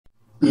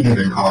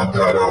Beginning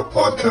ODO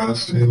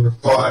podcast in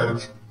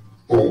 5,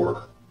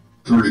 4,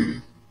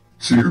 3,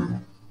 2,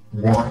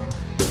 1.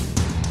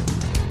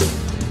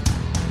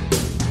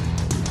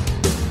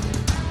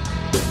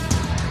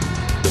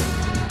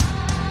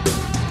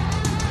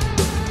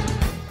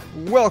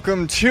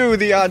 Welcome to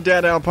the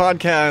ODO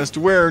podcast,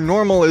 where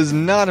normal is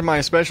not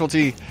my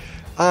specialty.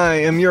 I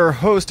am your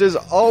host, as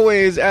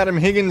always, Adam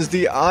Higgins,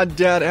 the Odd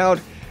Dad Out,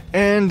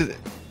 and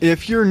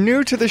if you're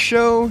new to the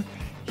show,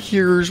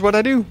 here's what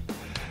I do.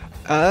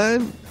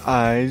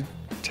 I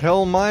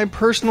tell my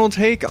personal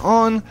take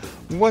on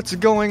what's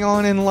going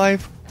on in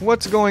life,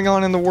 what's going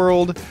on in the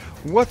world,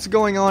 what's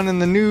going on in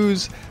the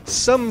news.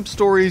 Some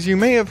stories you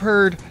may have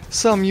heard,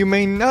 some you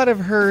may not have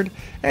heard,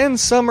 and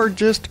some are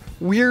just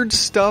weird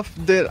stuff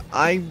that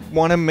I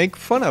want to make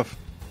fun of.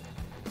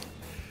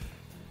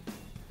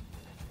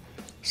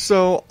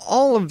 So,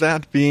 all of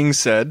that being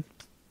said,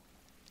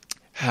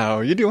 how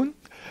you doing?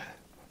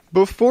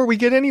 Before we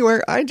get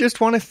anywhere, I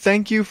just want to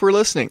thank you for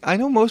listening. I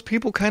know most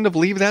people kind of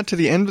leave that to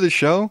the end of the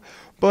show,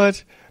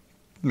 but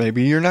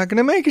maybe you're not going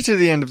to make it to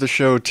the end of the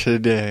show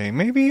today.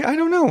 Maybe, I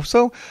don't know.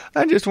 So,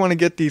 I just want to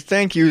get the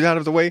thank yous out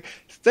of the way.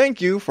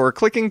 Thank you for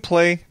clicking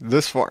play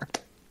this far.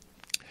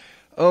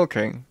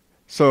 Okay,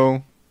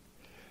 so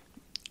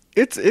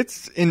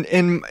it's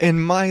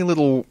in my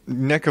little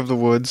neck of the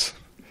woods.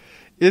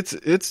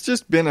 It's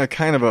just been a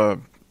kind of a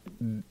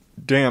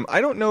damn.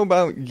 I don't know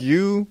about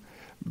you,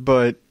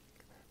 but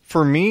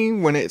for me,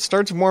 when it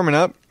starts warming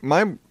up,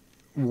 my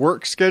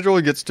work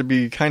schedule gets to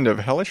be kind of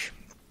hellish.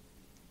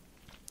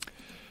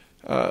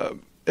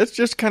 It's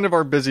just kind of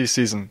our busy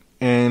season,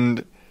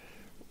 and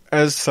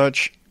as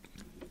such,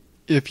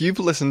 if you've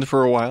listened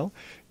for a while,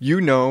 you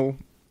know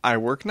I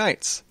work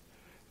nights,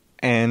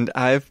 and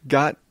I've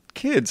got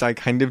kids. I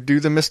kind of do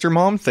the Mr.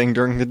 Mom thing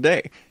during the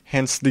day,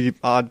 hence the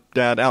Odd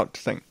Dad Out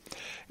thing.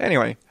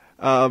 Anyway,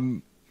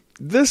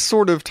 this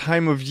sort of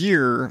time of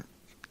year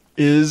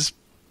is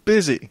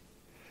busy.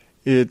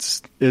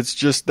 It's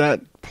just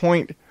that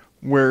point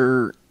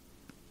where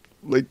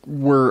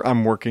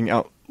I'm working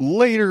out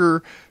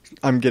later,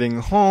 I'm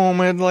getting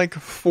home at like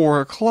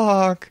 4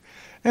 o'clock,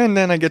 and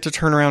then I get to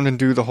turn around and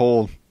do the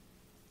whole,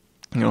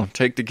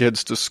 take the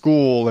kids to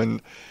school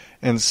and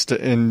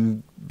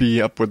be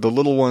up with the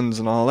little ones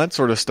and all that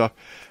sort of stuff.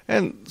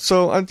 And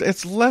so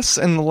it's less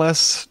and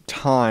less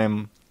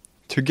time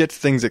to get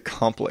things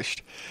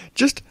accomplished.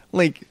 Just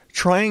like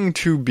trying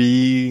to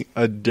be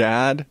a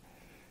dad,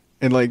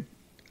 and like,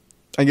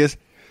 I guess,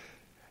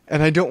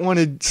 and I don't want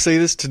to say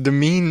this to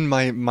demean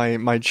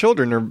my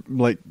children, or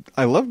like,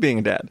 I love being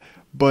a dad,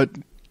 but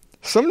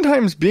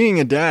sometimes being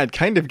a dad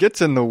kind of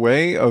gets in the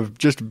way of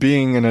just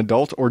being an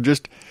adult, or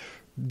just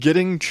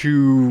getting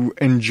to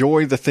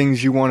enjoy the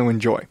things you want to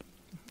enjoy.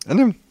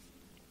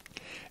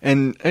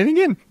 And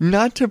again,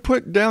 not to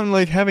put down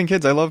like having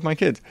kids, I love my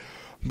kids,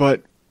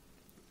 but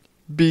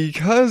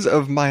because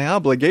of my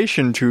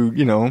obligation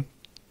to,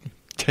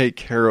 take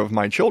care of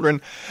my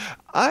children,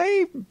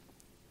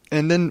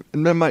 and then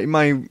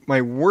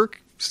my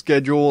work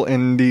schedule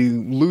and the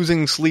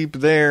losing sleep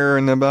there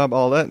and about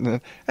all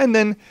that, and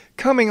then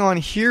coming on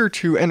here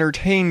to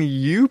entertain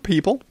you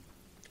people,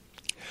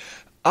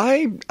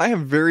 I have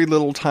very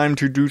little time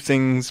to do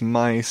things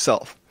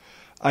myself.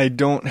 I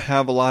don't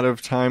have a lot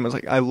of time. It's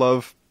like, I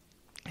love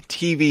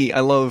TV.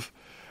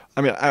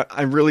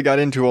 I really got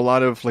into a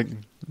lot of, like,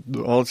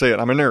 I'll say it,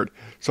 I'm a nerd.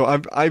 So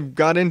I've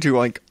got into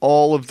like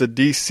all of the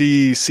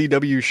DC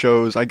CW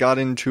shows. I got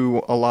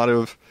into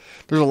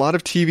there's a lot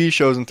of TV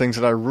shows and things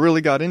that I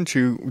really got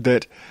into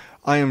that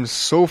I am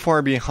so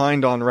far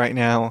behind on right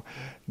now.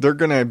 They're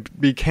going to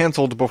be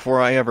canceled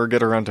before I ever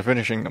get around to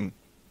finishing them.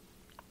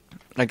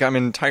 Like, I'm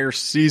an entire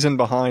season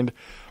behind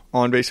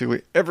on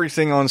basically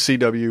everything on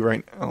CW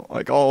right now,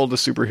 like all the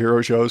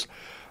superhero shows,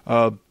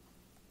 and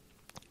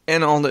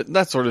all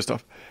that sort of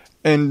stuff.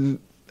 And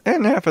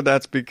half of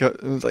that's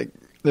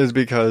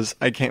because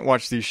I can't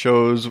watch these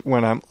shows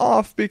when I'm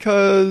off,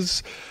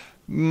 because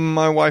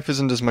my wife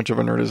isn't as much of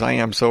a nerd as I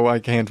am, so I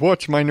can't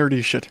watch my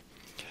nerdy shit.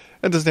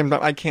 At the same time,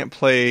 I can't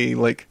play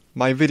like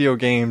my video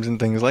games and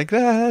things like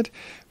that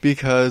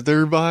because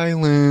they're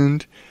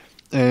violent,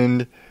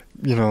 and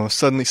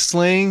suddenly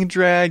slaying a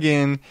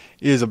dragon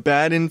is a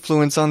bad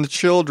influence on the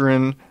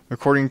children,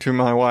 according to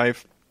my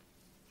wife.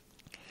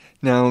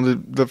 Now,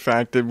 the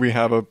fact that we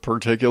have a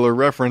particular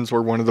reference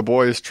where one of the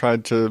boys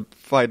tried to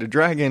fight a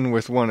dragon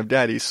with one of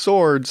Daddy's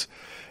swords,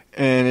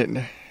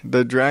 and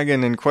the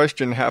dragon in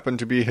question happened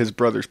to be his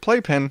brother's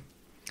playpen,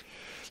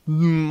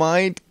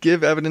 might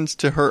give evidence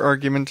to her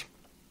argument.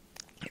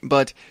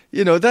 But,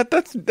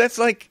 that's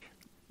like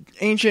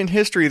ancient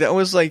history. That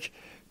was like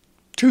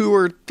 2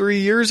 or 3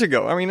 years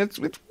ago. I mean, it's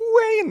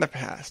way in the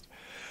past.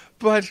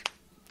 But,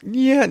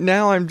 yeah,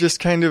 now I'm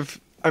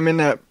in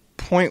that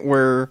point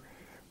where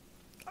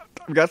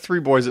I've got 3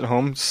 boys at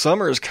home.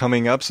 Summer is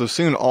coming up, so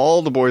soon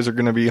all the boys are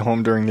going to be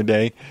home during the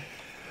day.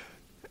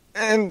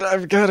 And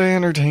I've got to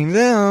entertain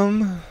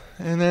them.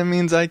 And that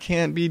means I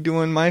can't be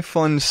doing my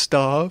fun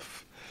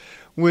stuff.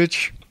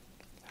 Which,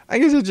 I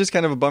guess it's just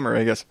kind of a bummer,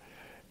 I guess.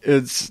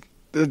 It's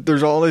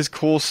there's all this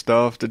cool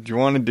stuff that you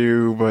want to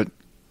do, but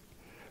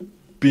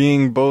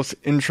being both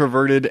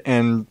introverted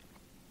and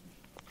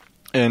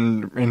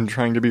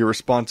trying to be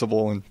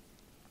responsible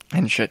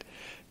and shit,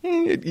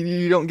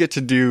 you don't get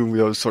to do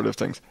those sort of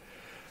things.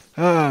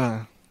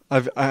 I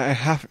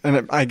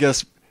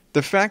guess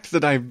the fact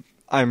that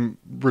I'm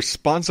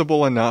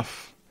responsible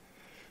enough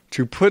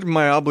to put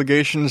my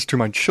obligations to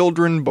my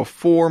children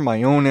before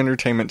my own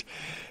entertainment,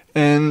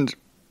 and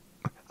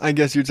I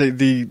guess you'd say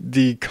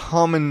the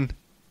common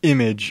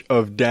image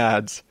of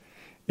dads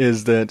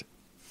is that,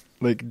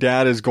 like,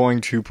 dad is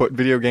going to put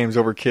video games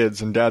over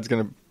kids, and dad's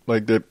gonna,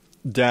 like, the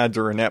dads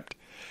are inept.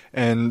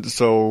 And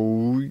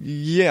so,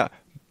 yeah,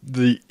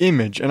 the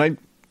image, and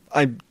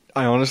I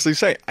honestly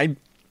say, I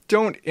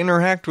don't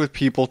interact with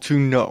people to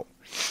know.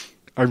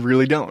 I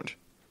really don't.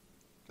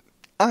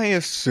 I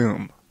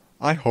assume,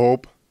 I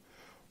hope,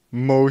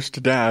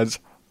 most dads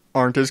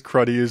aren't as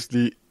cruddy as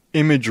the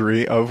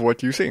imagery of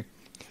what you see.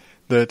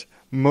 That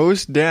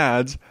most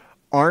dads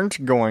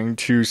aren't going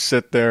to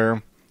sit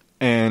there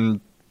and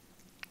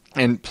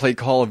play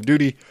Call of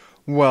Duty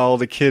while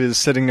the kid is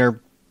sitting there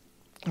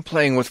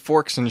playing with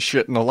forks and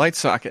shit in a light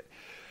socket.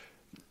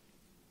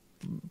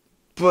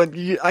 But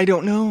I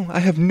don't know. I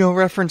have no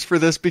reference for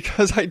this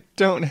because I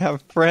don't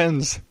have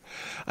friends.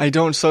 I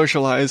don't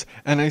socialize,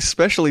 and I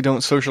especially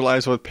don't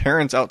socialize with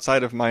parents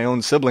outside of my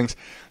own siblings.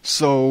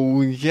 So,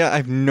 yeah, I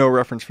have no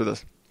reference for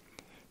this.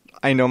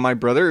 I know my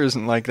brother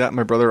isn't like that.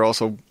 My brother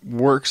also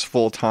works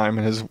full-time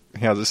and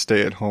he has a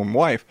stay-at-home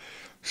wife.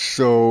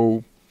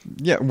 So,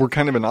 yeah, we're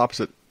kind of in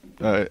opposite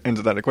ends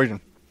of that equation.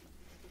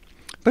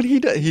 But he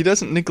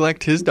doesn't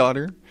neglect his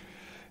daughter.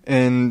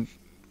 And,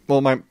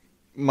 well,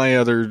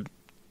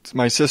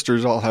 my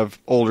sisters all have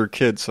older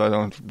kids, so I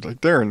don't,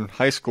 like, they're in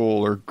high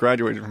school or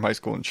graduated from high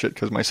school and shit,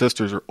 because my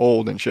sisters are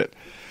old and shit.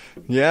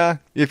 Yeah,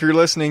 if you're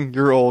listening,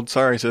 you're old.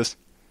 Sorry, sis.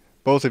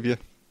 Both of you.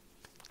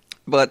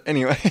 But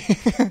anyway,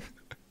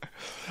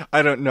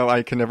 I don't know.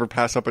 I can never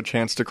pass up a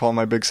chance to call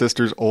my big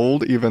sisters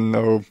old, even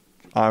though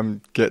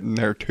I'm getting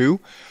there too.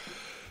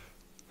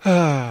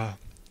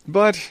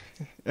 But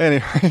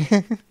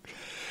anyway,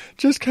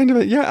 just kind of,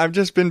 I've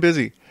just been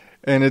busy.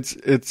 And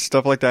it's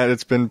stuff like that.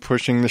 It's been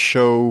pushing the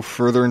show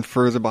further and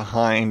further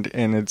behind,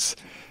 and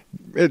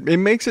it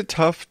makes it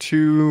tough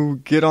to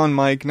get on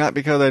mic, not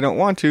because I don't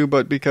want to,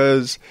 but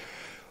because,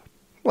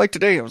 like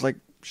today, I was like,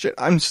 shit,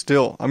 I'm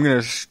going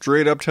to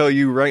straight up tell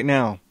you right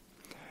now,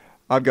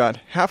 I've got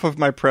half of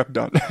my prep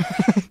done.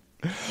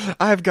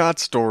 I've got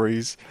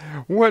stories.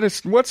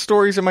 What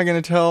stories am I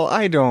going to tell?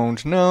 I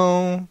don't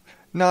know.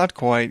 Not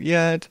quite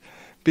yet,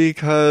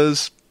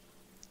 because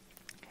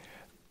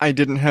I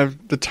didn't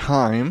have the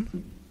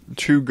time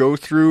to go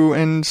through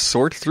and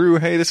sort through,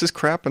 hey, this is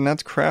crap and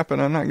that's crap,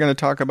 and I'm not going to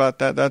talk about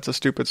that. That's a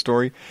stupid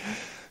story.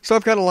 So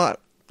I've got a lot.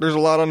 There's a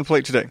lot on the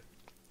plate today.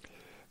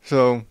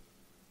 So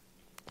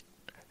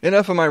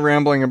enough of my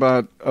rambling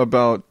about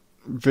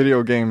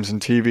video games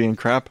and TV and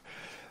crap.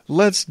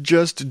 Let's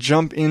just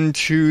jump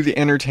into the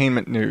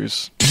entertainment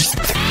news.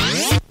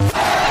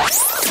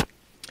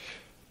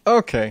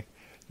 Okay.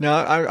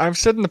 Now, I've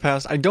said in the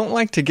past, I don't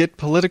like to get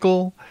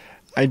political.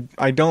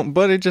 I don't,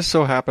 but it just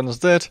so happens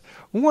that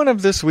one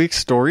of this week's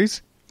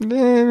stories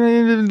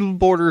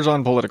borders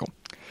on political.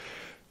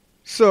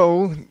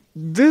 So,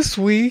 this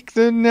week,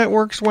 the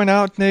networks went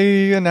out and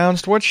they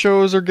announced what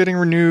shows are getting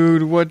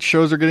renewed, what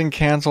shows are getting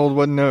canceled,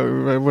 what's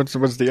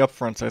the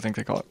upfronts, I think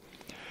they call it.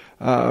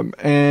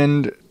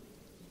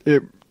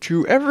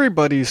 To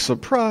everybody's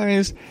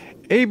surprise,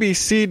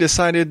 ABC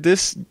decided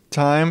this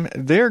time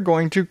they're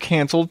going to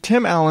cancel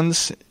Tim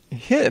Allen's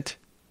hit,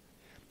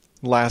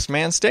 Last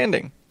Man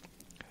Standing.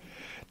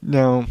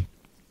 Now,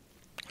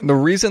 the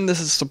reason this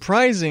is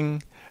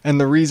surprising, and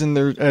the reason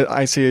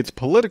I say it's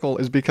political,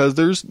 is because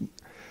there's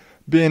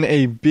been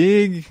a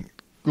big,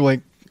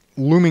 like,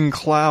 looming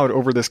cloud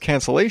over this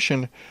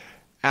cancellation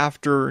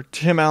after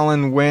Tim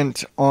Allen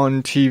went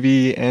on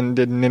TV and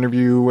did an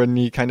interview, and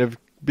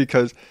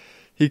because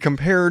he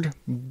compared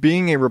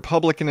being a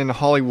Republican in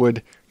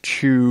Hollywood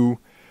to,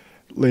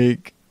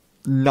 like,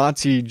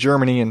 Nazi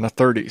Germany in the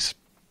 30s.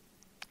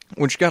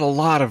 Which got a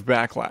lot of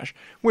backlash,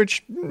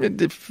 which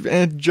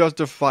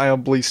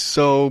justifiably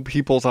so.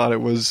 People thought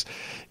it was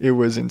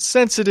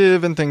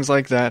insensitive and things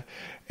like that.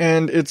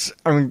 And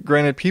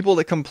granted, people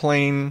that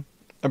complain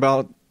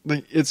about,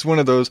 it's one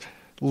of those,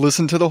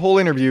 listen to the whole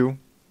interview,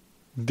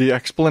 the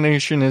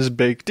explanation is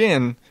baked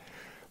in,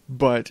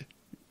 but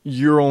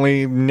you're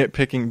only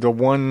nitpicking the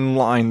one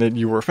line that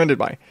you were offended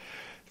by.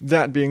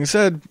 That being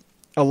said,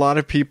 a lot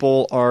of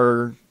people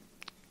are,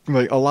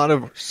 a lot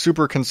of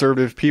super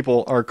conservative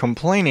people are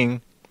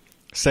complaining,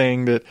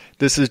 saying that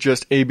this is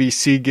just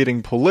ABC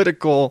getting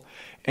political,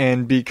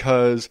 and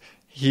because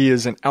he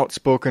is an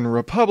outspoken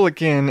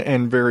Republican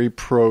and very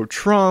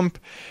pro-Trump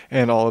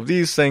and all of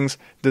these things,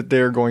 that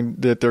they're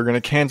going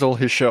to cancel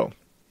his show.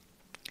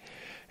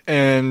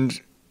 And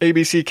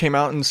ABC came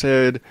out and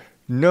said,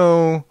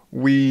 no,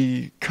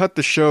 we cut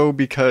the show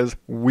because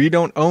we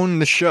don't own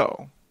the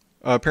show.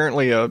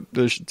 Apparently,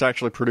 it's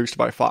actually produced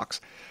by Fox.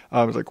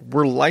 I was like,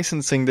 we're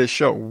licensing this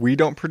show. We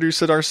don't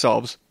produce it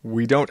ourselves.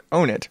 We don't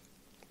own it.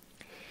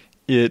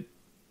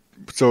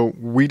 So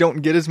we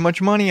don't get as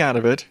much money out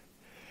of it.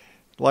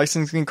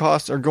 Licensing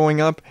costs are going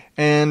up,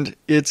 and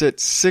it's at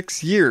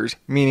 6 years,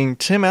 meaning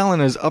Tim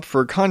Allen is up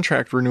for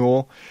contract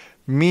renewal,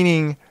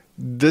 meaning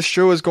this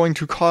show is going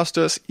to cost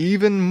us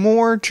even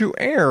more to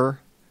air,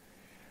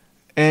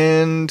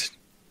 and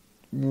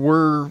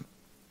we're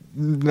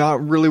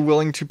not really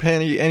willing to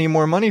pay any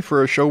more money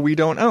for a show we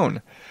don't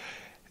own.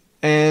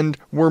 And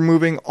we're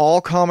moving all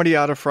comedy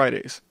out of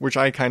Fridays, which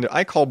I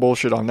call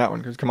bullshit on that one,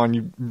 because come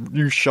on,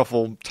 you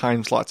shuffle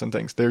time slots and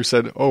things. They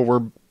said, oh,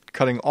 we're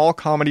cutting all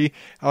comedy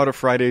out of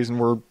Fridays and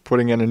we're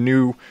putting in a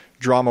new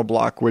drama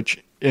block,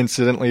 which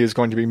incidentally is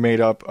going to be made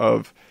up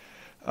of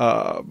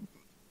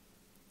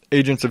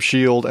Agents of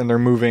S.H.I.E.L.D. and they're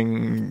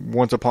moving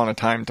Once Upon a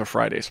Time to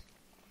Fridays.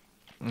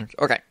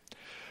 Okay.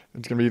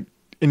 It's going to be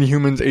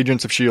Inhumans,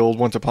 Agents of S.H.I.E.L.D.,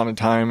 Once Upon a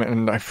Time,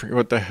 and I forget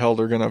what the hell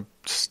they're going to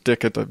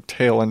stick at the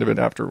tail end of it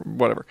after,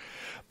 whatever.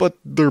 But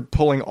they're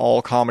pulling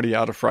all comedy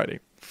out of Friday.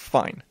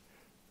 Fine.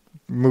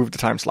 Move the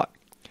time slot.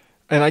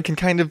 And I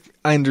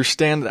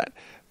understand that.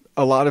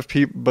 A lot of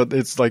people, but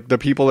it's like the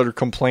people that are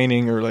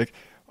complaining are like,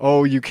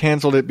 oh, you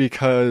canceled it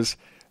because,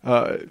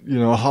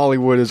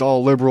 Hollywood is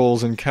all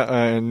liberals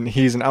and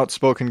he's an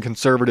outspoken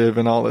conservative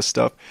and all this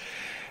stuff.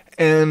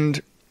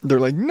 And they're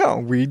like, no,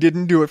 we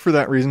didn't do it for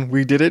that reason.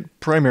 We did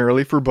it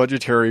primarily for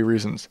budgetary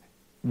reasons.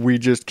 We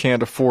just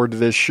can't afford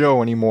this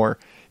show anymore.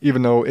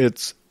 Even though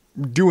it's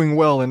doing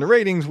well in the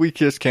ratings, we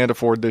just can't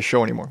afford this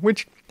show anymore.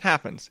 Which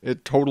happens.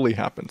 It totally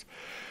happens.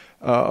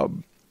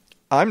 I'm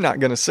not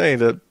going to say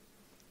that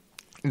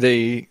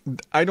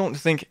I don't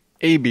think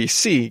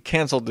ABC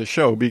canceled the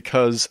show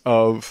because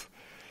of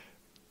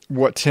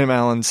what Tim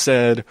Allen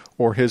said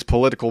or his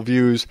political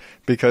views.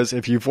 Because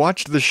if you've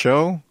watched the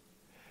show,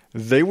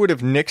 they would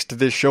have nixed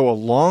this show a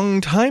long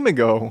time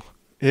ago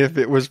if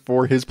it was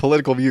for his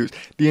political views.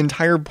 The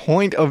entire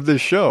point of the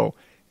show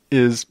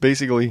is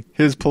basically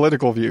his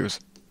political views.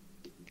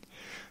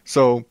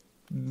 So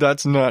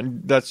that's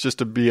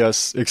just a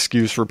BS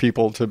excuse for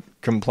people to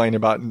complain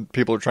about, and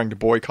people are trying to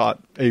boycott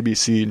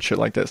ABC and shit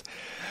like this.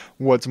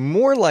 What's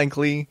more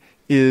likely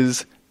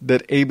is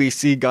that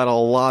ABC got a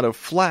lot of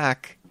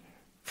flack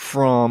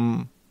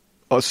from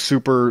a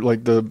super,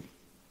 like the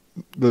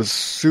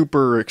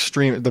super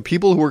extreme, the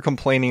people who were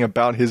complaining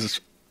about his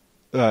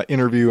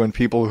interview and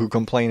people who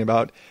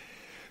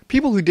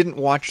people who didn't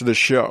watch the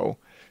show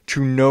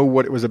to know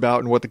what it was about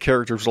and what the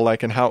characters were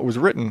like and how it was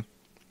written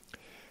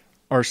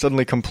are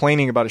suddenly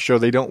complaining about a show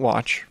they don't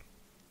watch.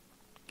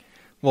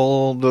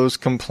 Well, those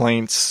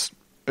complaints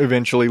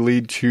eventually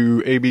lead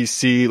to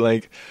ABC,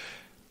 like,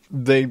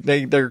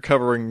 they're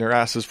covering their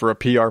asses for a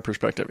PR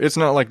perspective. It's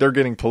not like they're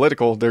getting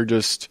political, they're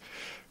just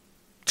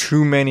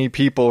too many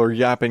people are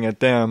yapping at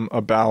them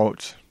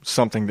about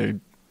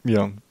something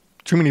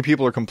too many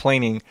people are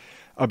complaining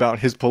about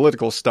his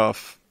political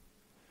stuff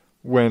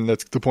when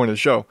that's the point of the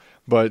show.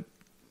 But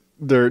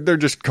they're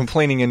just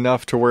complaining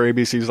enough to where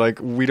ABC's like,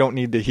 we don't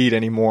need the heat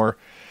anymore.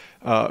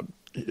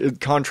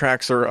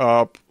 Contracts are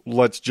up.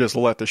 Let's just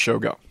let the show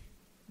go.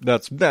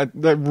 That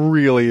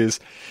really is.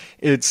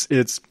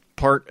 It's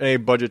part A,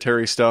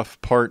 budgetary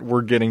stuff. Part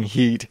we're getting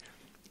heat.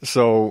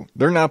 So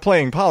they're not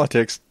playing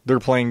politics. They're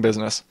playing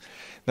business.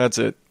 That's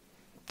it.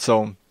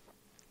 So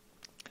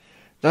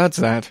that's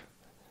that.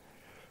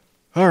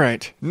 All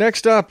right.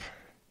 Next up,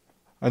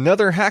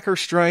 another hacker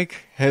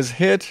strike has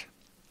hit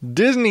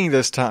Disney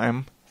this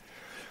time,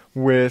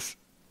 with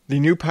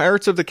the new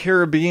Pirates of the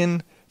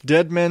Caribbean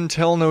Dead Men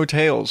Tell No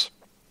Tales.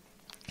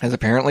 Has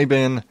apparently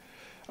been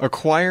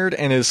acquired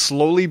and is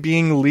slowly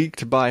being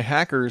leaked by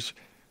hackers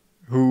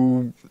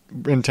who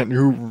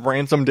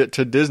ransomed it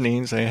to Disney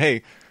and say,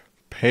 hey,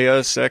 pay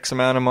us X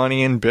amount of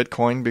money in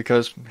Bitcoin,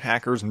 because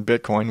hackers and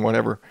Bitcoin,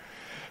 whatever.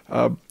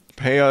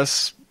 Pay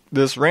us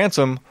this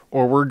ransom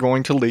or we're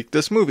going to leak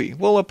this movie.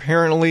 Well,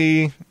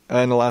 apparently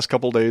in the last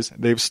couple days,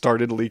 they've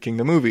started leaking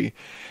the movie.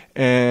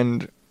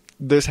 And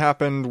this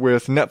happened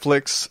with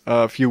Netflix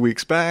a few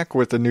weeks back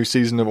with the new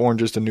season of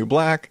Orange is the New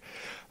Black.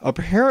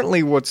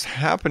 Apparently what's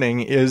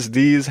happening is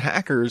these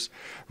hackers,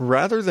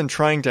 rather than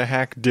trying to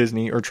hack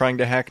Disney or trying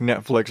to hack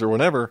Netflix or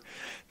whatever,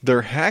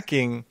 they're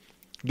hacking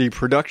the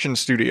production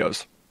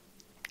studios.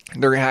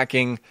 They're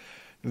hacking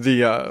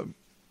the,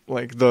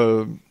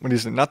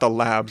 not the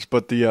labs,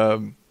 but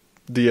the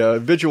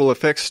visual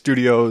effects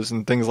studios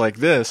and things like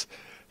this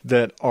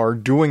that are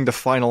doing the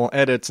final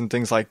edits and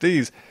things like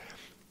these.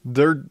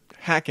 They're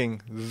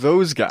hacking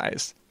those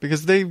guys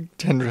because they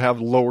tend to have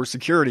lower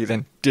security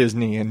than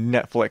Disney and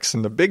Netflix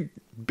and the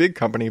big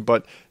company,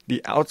 but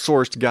the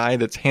outsourced guy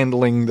that's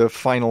handling the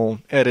final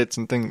edits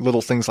and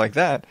little things like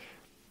that,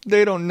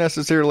 they don't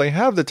necessarily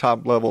have the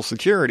top level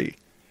security.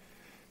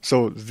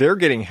 So they're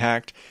getting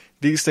hacked.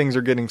 These things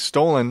are getting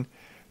stolen.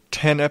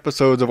 10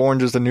 episodes of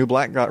Orange is the New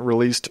Black got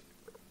released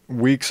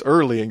weeks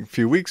early,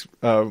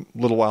 a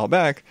little while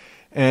back.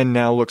 And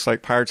now looks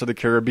like Pirates of the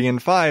Caribbean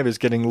 5 is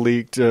getting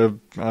leaked, I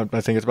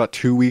think it's about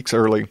 2 weeks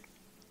early.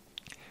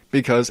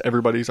 Because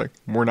everybody's like,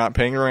 we're not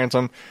paying a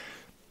ransom.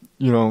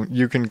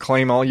 you can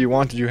claim all you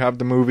want that you have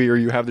the movie or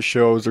you have the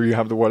shows or you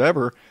have the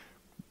whatever.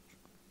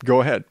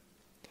 Go ahead.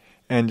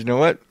 And you know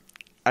what?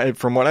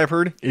 From what I've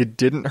heard, it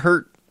didn't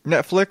hurt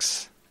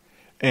Netflix,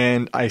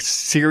 and I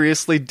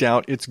seriously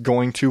doubt it's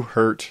going to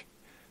hurt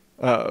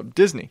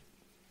Disney.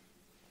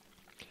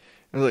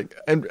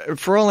 And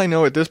for all I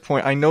know at this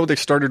point, I know they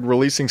started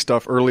releasing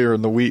stuff earlier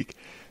in the week.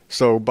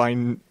 So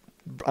I'm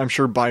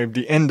sure by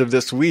the end of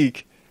this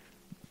week,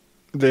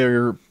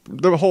 the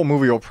whole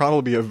movie will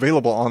probably be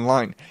available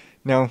online.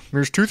 Now,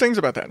 there's two things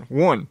about that.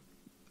 One,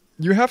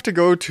 you have to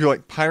go to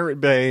like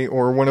Pirate Bay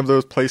or one of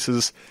those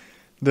places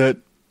that,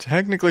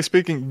 technically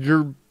speaking,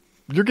 you're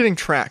getting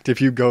tracked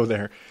if you go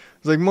there.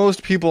 It's like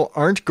most people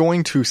aren't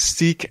going to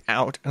seek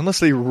out,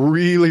 unless they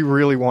really,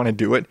 really want to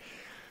do it.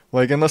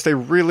 Like, unless they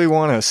really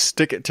want to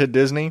stick it to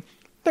Disney,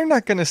 they're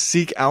not going to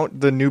seek out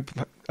the new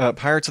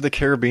Pirates of the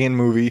Caribbean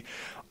movie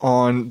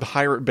on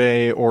Pirate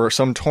Bay or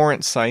some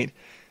torrent site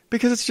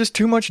because it's just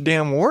too much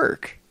damn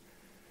work.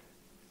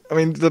 I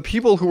mean, the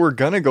people who were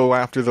going to go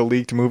after the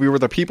leaked movie were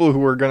the people who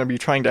were going to be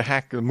trying to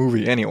hack the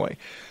movie anyway.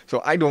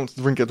 So I don't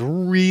think it's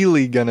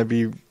really going to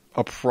be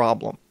a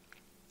problem.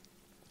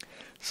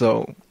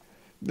 So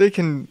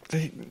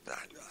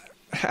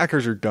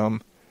hackers are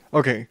dumb.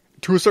 Okay,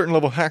 to a certain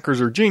level, hackers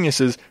are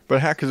geniuses,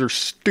 but hackers are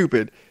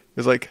stupid.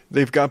 It's like,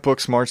 they've got book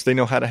smarts, they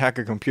know how to hack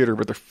a computer,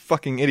 but they're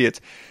fucking idiots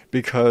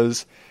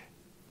because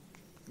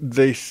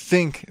they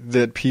think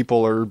that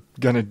people are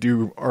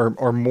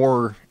are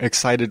more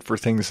excited for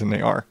things than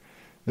they are.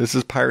 This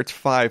is Pirates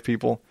 5,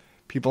 people.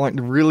 People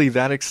aren't really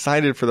that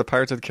excited for the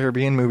Pirates of the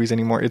Caribbean movies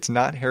anymore. It's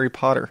not Harry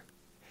Potter.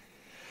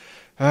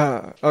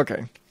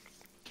 Okay.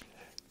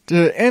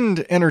 To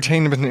end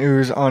entertainment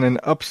news on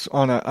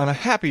a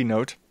happy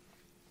note,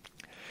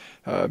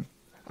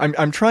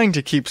 I'm trying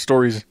to keep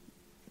stories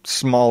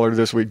smaller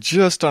this week,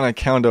 just on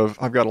account of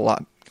I've got a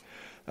lot.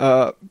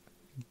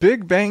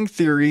 Big Bang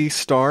Theory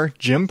star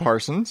Jim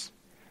Parsons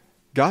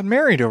got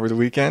married over the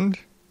weekend,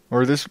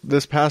 or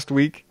this past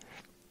week,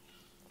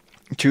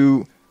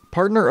 to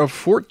partner of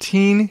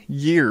 14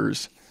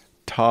 years,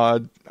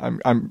 Todd.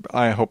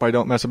 I hope I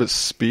don't mess up his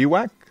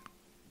Spiewak.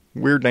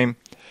 Weird name.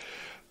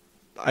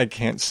 I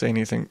can't say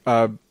anything.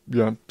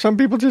 Some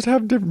people just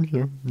have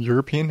different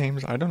European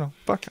names. I don't know.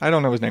 Fuck, I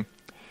don't know his name.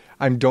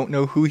 I don't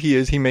know who he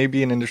is. He may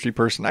be an industry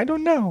person. I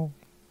don't know.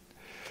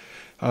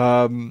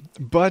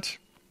 But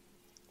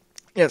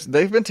yes,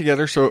 they've been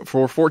together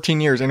for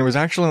 14 years, and it was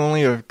actually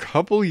only a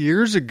couple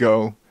years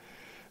ago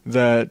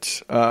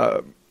that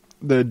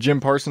the Jim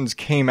Parsons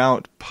came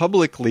out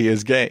publicly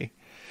as gay.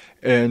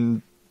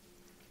 And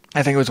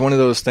I think it was one of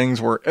those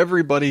things where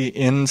everybody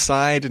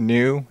inside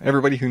knew,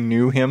 everybody who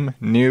knew him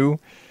knew,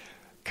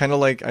 I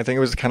think it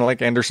was kind of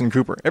like Anderson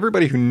Cooper.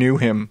 Everybody who knew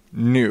him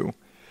knew,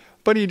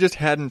 but he just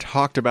hadn't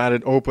talked about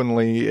it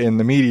openly in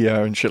the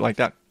media and shit like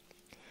that.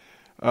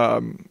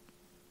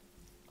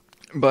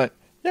 But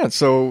yeah,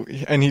 so,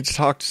 and he's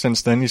talked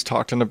since then, he's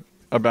talked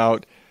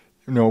about,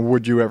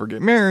 would you ever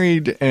get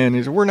married? And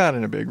he's, we're not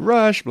in a big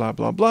rush, blah,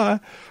 blah, blah.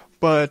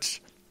 But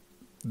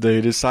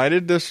they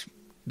decided this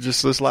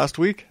last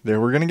week, they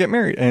were going to get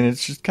married. And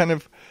it's just kind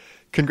of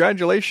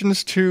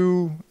congratulations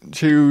to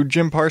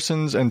Jim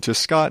Parsons and to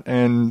Scott.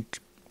 And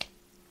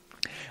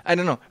I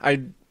don't know.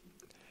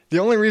 The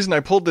only reason I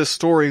pulled this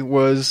story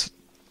was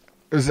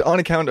on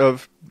account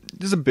of,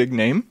 this is a big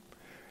name.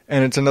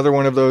 And it's another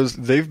one of those,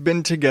 they've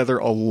been together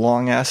a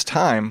long ass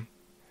time.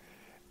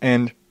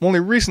 And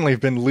only recently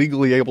have been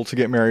legally able to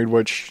get married,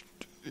 which,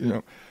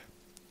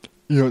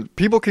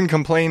 people can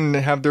complain and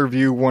have their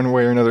view one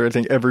way or another. I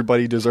think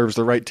everybody deserves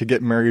the right to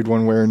get married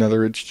one way or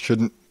another. It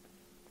shouldn't,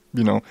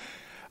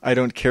 I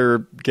don't care,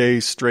 gay,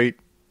 straight,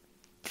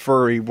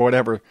 furry,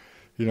 whatever.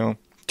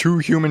 Two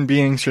human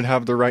beings should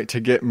have the right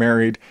to get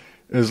married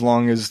as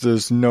long as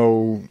there's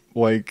no,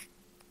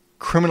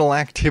 criminal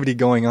activity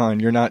going on.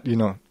 You're not,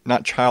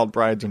 not child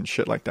brides and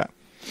shit like that.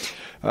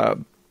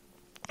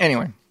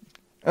 Anyway.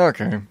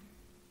 Okay.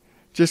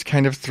 Just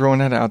kind of throwing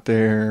that out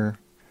there.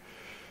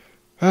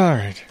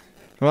 Alright.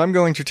 Well, I'm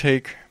going to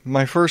take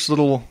my first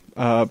little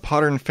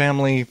Potter and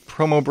Family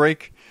promo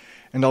break,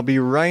 and I'll be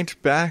right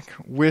back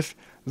with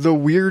the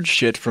weird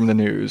shit from the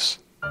news.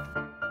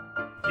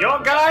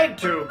 Your guide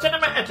to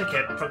cinema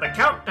etiquette from the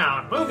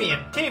Countdown Movie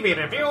and TV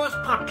Reviews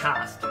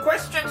podcast.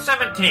 Question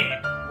 17.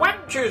 When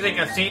choosing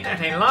a seat at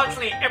a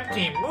largely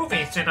empty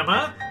movie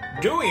cinema,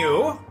 do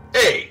you...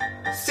 A.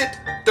 Sit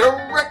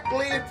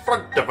directly in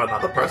front of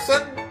another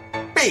person.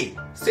 B.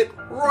 Sit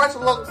right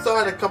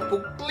alongside a couple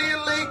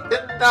clearly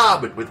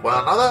enamored with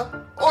one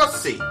another. Or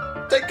C.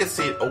 Take a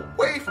seat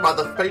away from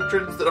other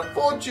patrons that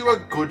affords you a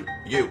good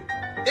view.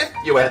 If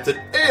you answered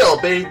A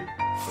or B,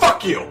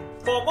 fuck you!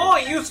 For more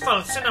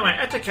useful cinema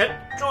etiquette,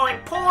 join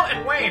Paul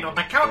and Wayne on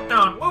the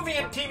Countdown Movie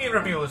and TV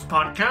Reviews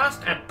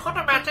podcast at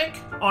Podomatic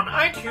on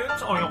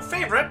iTunes or your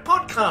favorite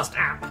podcast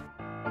app.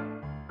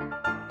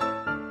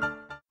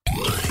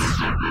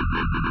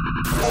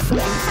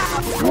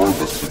 You're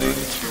listening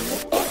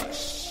to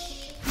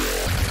us.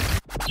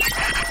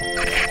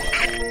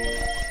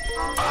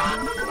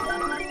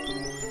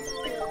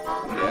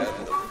 Dead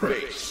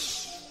Face.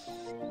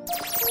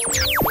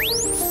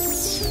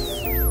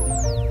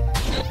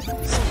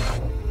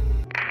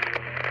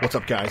 What's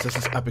up, guys? This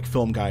is Epic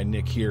Film Guy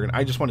Nick here, and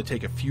I just want to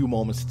take a few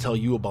moments to tell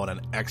you about an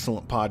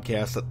excellent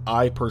podcast that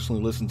I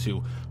personally listen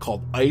to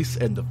called Ice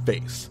and the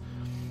Face.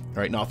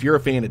 All right, now if you're a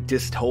fan of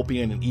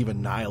dystopian and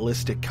even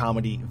nihilistic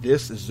comedy,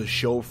 this is the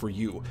show for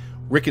you.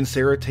 Rick and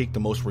Sarah take the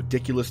most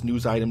ridiculous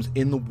news items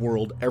in the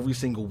world every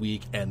single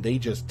week, and they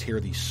just tear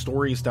these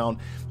stories down,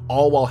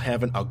 all while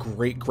having a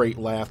great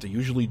laugh. They're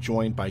usually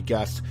joined by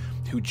guests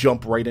who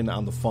jump right in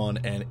on the fun,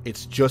 and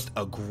it's just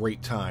a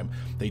great time.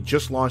 They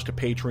just launched a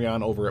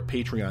Patreon over at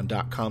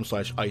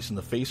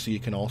patreon.com/iceintheface, so you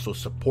can also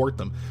support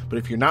them. But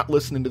if you're not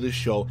listening to this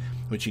show,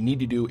 what you need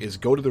to do is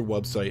go to their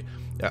website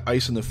at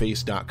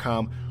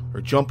iceintheface.com,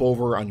 or jump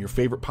over on your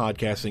favorite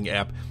podcasting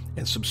app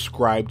and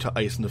subscribe to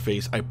Ice in the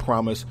Face. I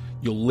promise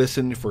you'll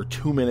listen for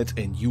 2 minutes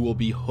and you will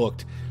be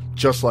hooked,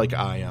 just like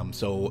I am.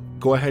 So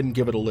go ahead and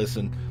give it a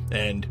listen,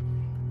 and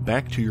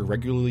back to your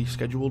regularly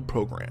scheduled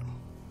program.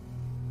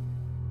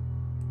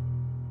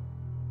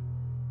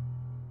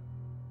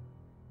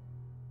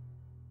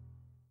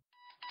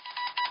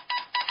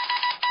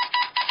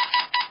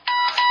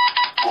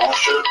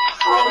 Bullshit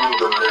from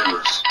the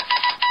news.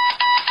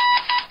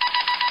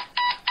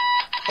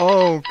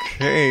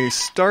 Okay,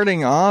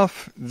 starting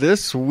off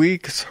this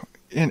week's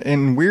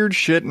in weird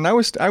shit, and I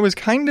was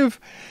kind of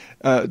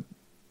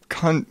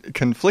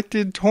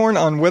conflicted, torn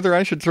on whether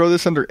I should throw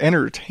this under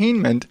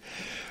entertainment,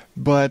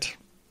 but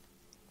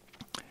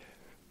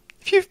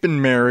if you've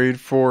been married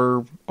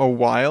for a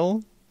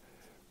while,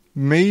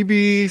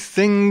 maybe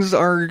things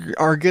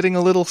are getting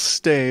a little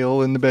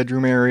stale in the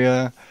bedroom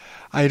area.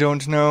 I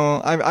don't know.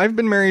 I've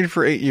been married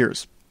for 8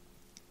 years.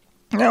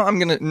 Now, I'm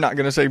not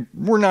gonna say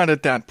we're not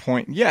at that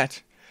point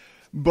yet.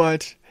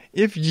 But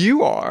if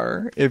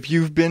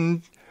you've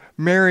been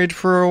married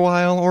for a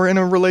while, or in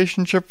a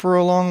relationship for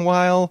a long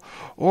while,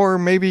 or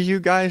maybe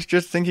you guys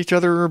just think each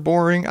other are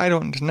boring, I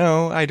don't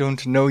know. I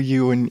don't know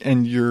you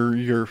and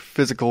your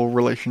physical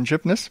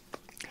relationshipness.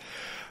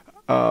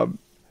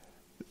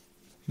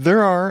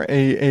 There are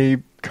a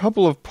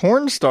couple of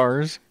porn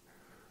stars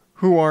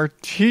who are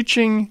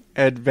teaching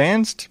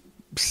advanced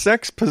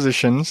sex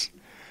positions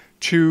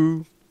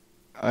to,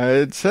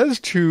 it says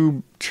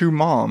to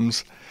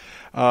moms.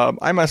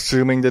 I'm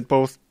assuming that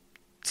both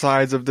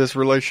sides of this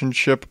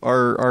relationship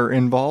are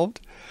involved.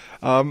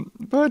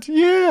 But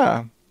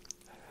yeah.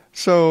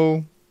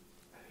 So,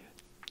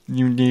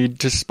 you need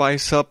to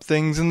spice up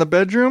things in the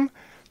bedroom?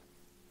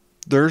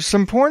 There's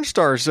some porn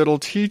stars that'll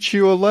teach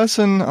you a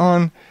lesson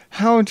on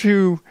how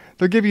to...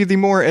 They'll give you the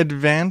more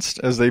advanced,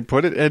 as they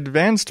put it,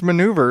 advanced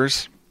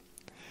maneuvers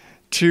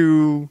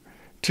to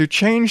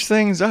change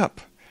things up.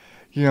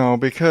 You know,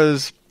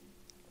 because...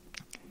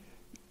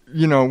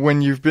 You know,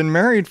 when you've been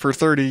married for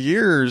 30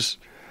 years,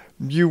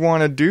 you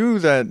want to do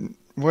that.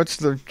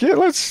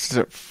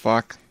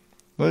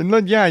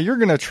 Yeah, you're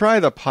going to try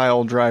the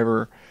pile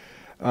driver,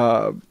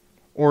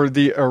 or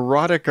the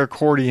erotic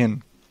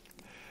accordion,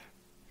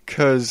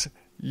 because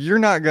you're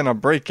not going to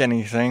break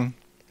anything.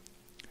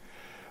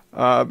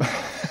 I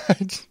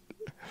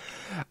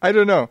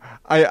don't know.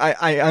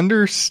 I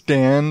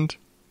understand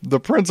the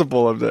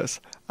principle of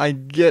this. I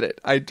get it.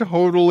 I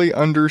totally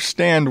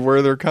understand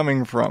where they're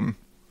coming from.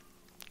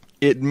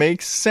 It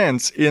makes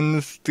sense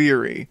in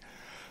theory.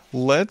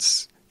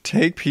 Let's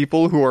take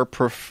people who are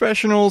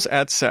professionals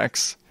at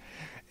sex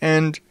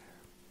and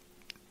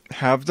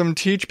have them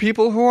teach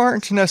people who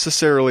aren't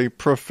necessarily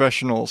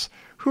professionals,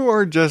 who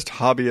are just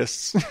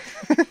hobbyists.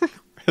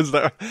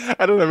 I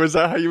don't know, is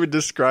that how you would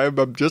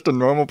describe just a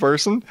normal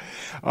person?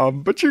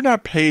 But you're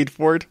not paid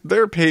for it.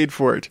 They're paid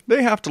for it.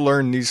 They have to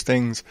learn these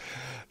things.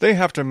 They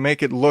have to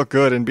make it look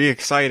good and be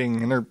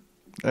exciting, and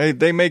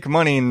they make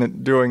money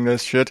in doing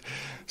this shit.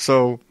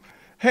 So...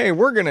 Hey,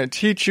 we're going to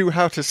teach you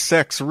how to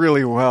sex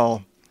really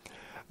well.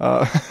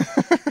 I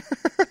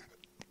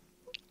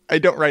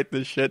don't write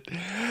this shit.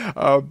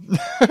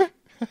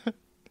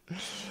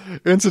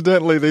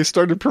 Incidentally, they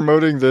started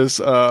promoting this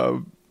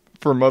for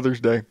Mother's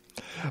Day.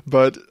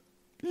 But,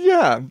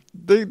 yeah,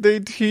 they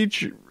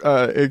teach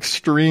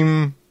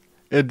extreme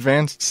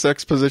advanced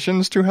sex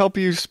positions to help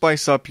you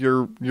spice up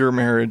your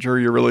marriage or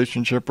your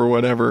relationship or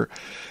whatever.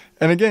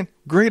 And again,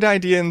 great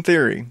idea in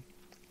theory.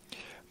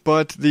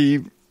 But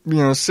the...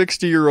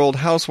 60-year-old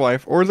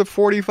housewife or the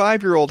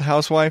 45-year-old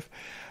housewife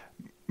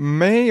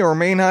may or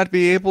may not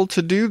be able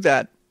to do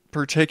that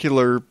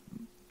particular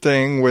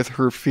thing with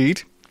her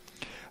feet.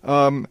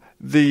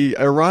 The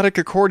erotic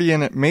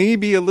accordion may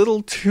be a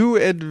little too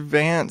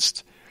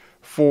advanced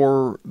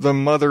for the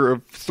mother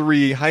of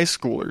 3 high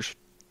schoolers.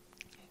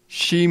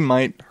 She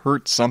might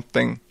hurt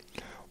something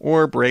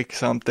or break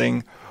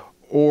something,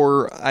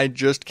 or I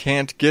just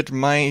can't get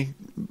my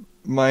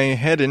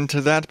head into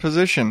that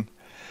position.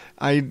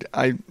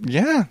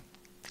 Yeah.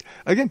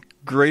 Again,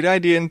 great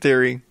idea in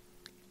theory.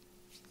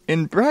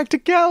 In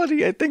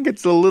practicality, I think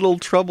it's a little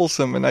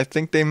troublesome, and I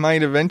think they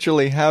might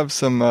eventually have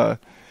some,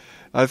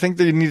 I think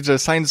they need to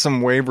sign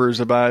some waivers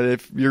about it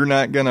if you're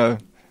not gonna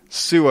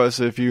sue us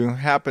if you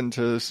happen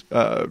to,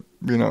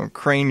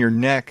 crane your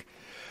neck.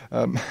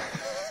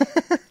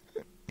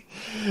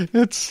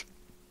 It's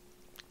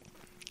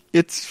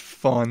It's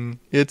fun.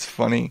 It's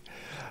funny.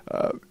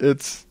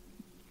 It's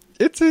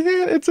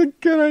a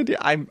good idea.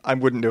 I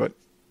wouldn't do it.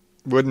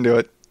 Wouldn't do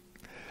it.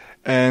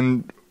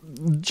 And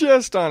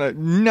just on it,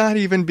 not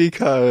even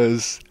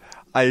because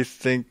I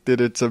think that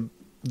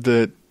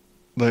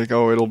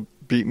it'll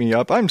beat me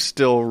up. I'm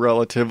still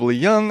relatively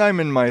young. I'm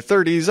in my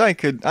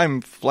 30s.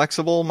 I'm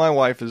flexible. My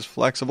wife is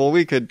flexible.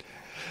 We could,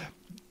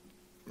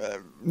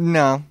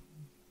 no.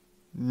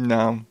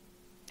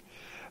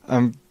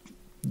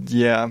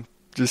 Yeah,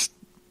 just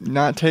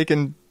not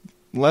taking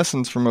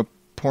lessons from a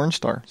porn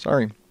star.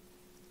 Sorry.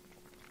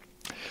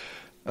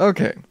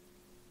 Okay.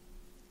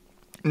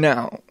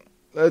 Now,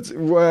 let's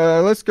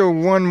go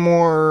one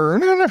more.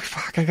 No,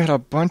 fuck, I got a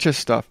bunch of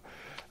stuff.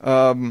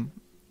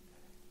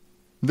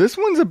 This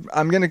one's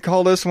I'm going to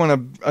call this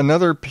one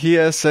another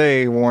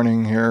PSA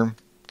warning here.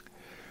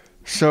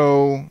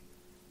 So,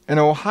 an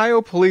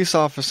Ohio police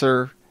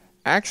officer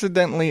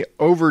accidentally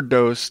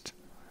overdosed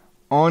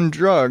on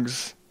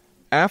drugs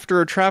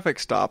after a traffic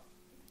stop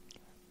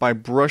by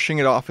brushing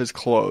it off his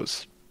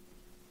clothes.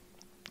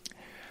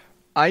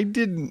 I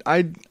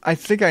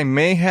think I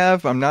may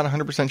have, I'm not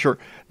 100% sure,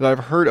 that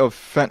I've heard of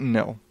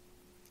fentanyl.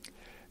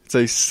 It's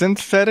a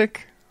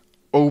synthetic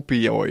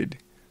opioid.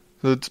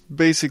 So it's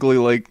basically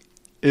like,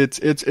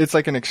 it's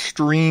like an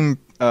extreme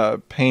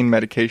pain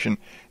medication.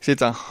 See,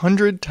 it's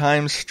 100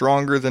 times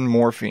stronger than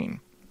morphine.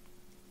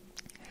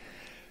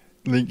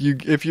 Like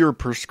if you're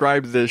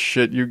prescribed this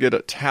shit, you get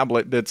a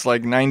tablet that's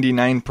like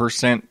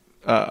 99%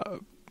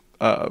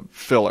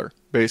 filler,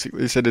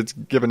 basically. They said it's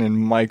given in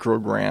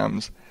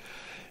micrograms.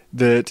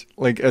 That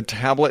like a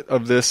tablet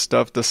of this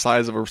stuff the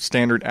size of a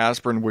standard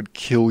aspirin would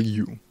kill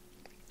you.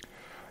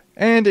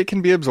 And it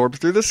can be absorbed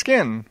through the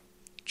skin.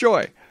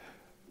 Joy.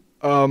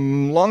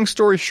 Long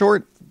story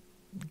short,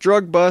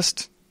 drug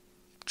bust,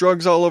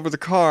 drugs all over the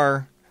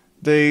car.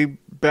 They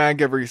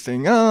bag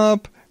everything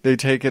up. They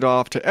take it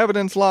off to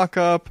evidence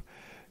lockup.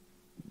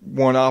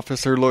 One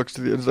officer looks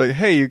at it's like,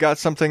 hey, you got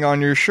something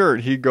on your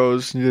shirt. He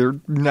goes, you're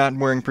not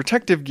wearing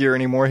protective gear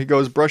anymore. He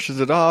goes,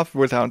 brushes it off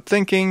without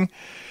thinking.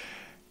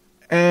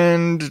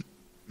 And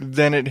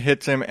then it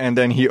hits him, and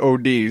then he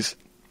ODs.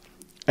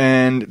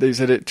 And they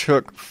said it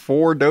took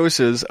 4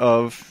 doses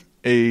of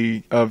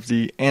the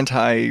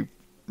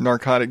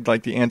anti-narcotic,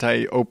 like the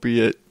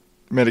anti-opiate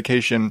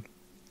medication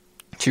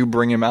to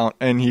bring him out,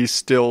 and he's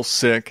still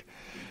sick.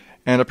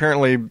 And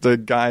apparently the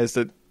guys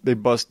that they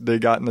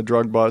got in the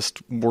drug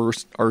bust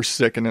are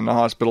sick and in the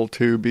hospital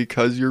too,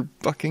 because you're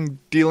fucking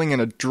dealing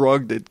in a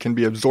drug that can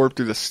be absorbed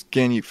through the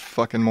skin, you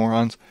fucking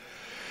morons.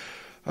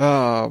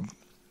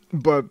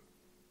 But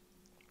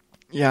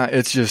yeah,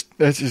 it's just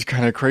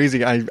kind of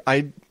crazy.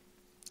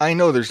 I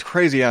know there's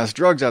crazy ass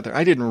drugs out there.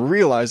 I didn't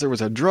realize there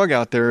was a drug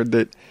out there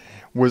that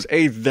was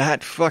A,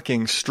 that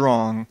fucking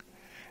strong,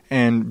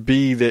 and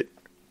B, that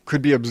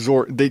could be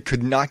absorbed. They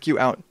could knock you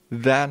out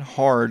that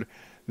hard,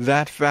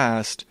 that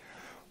fast,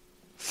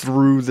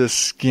 through the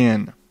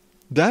skin.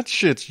 That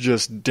shit's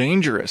just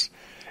dangerous.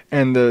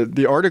 And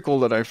the article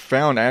that I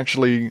found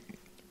actually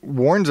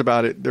warns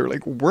about it. They're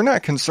like, we're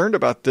not concerned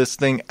about this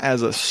thing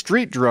as a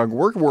street drug.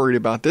 We're worried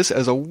about this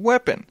as a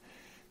weapon.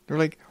 They're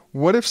like,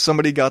 what if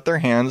somebody got their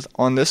hands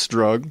on this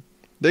drug?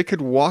 They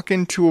could walk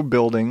into a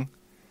building,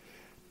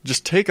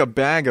 just take a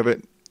bag of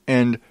it,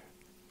 and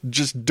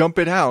just dump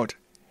it out,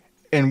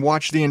 and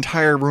watch the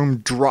entire room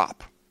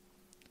drop.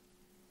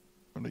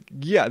 I'm like,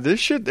 yeah, this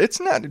shit,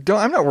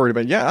 I'm not worried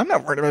about, I'm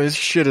not worried about this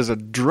shit as a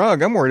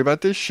drug. I'm worried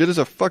about this shit as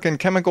a fucking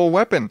chemical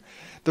weapon.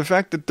 The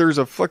fact that there's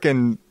a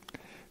fucking,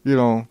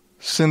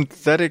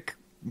 synthetic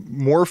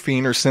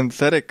morphine or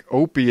synthetic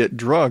opiate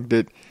drug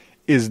that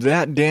is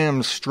that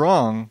damn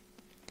strong.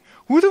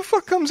 Who the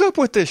fuck comes up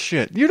with this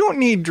shit? You don't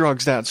need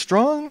drugs that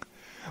strong.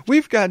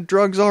 We've got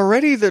drugs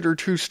already that are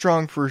too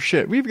strong for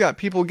shit. We've got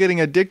people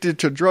getting addicted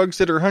to drugs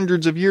that are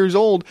hundreds of years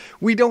old.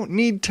 We don't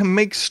need to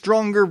make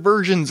stronger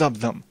versions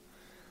of them.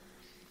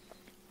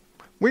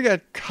 We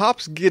got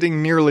cops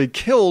getting nearly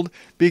killed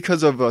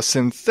because of a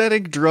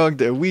synthetic drug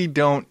that we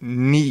don't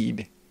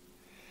need.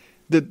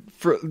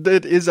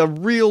 That is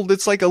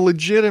it's like a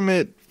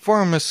legitimate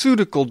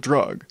pharmaceutical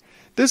drug.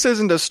 This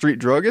isn't a street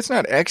drug. It's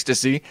not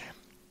ecstasy.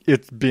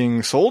 It's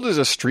being sold as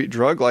a street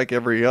drug like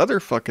every other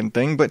fucking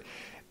thing, but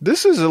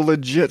this is a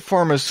legit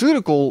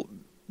pharmaceutical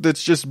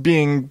that's just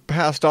being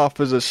passed off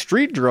as a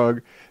street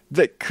drug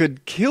that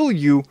could kill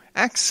you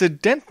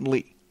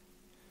accidentally.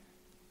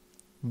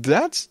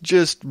 That's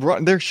just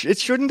it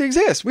shouldn't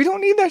exist. We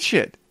don't need that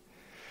shit.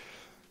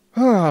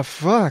 Oh,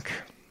 fuck.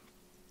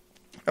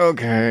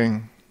 Okay.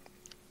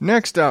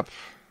 Next up.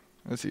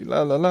 Let's see.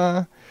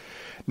 Now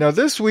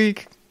this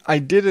week I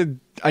did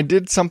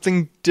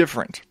something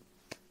different.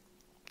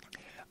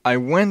 I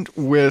went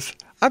with,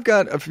 I've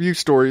got a few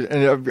stories,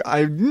 and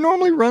I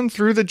normally run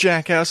through the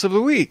Jackass of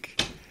the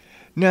week.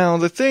 Now,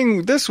 the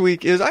thing this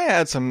week is I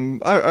had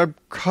a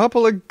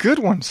couple of good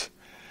ones.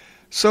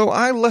 So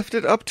I left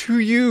it up to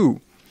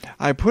you.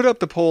 I put up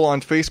the poll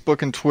on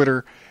Facebook and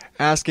Twitter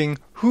asking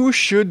who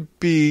should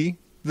be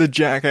the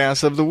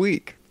Jackass of the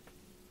week.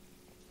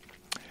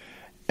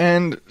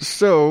 And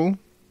so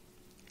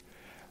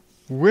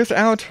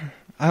without,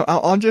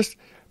 I'll just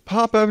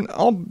pop up,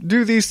 I'll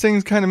do these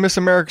things kind of Miss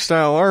America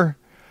style. Our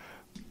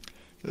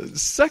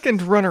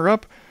second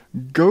runner-up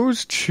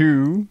goes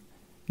to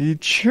the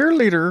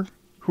cheerleader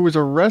who was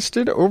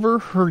arrested over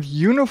her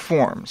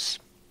uniforms.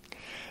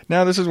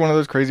 Now, this is one of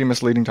those crazy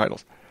misleading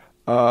titles.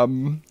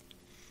 Long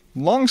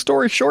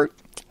story short,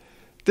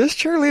 this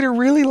cheerleader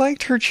really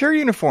liked her cheer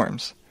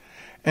uniforms.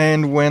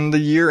 And when the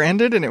year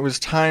ended and it was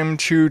time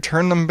to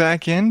turn them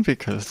back in,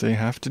 because they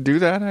have to do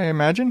that, I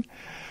imagine,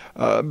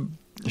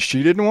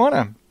 she didn't want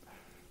them.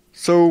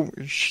 So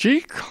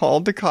she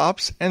called the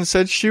cops and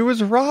said she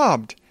was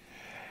robbed.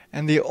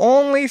 And the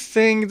only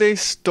thing they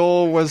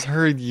stole was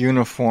her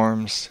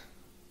uniforms.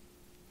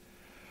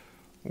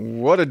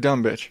 What a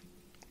dumb bitch.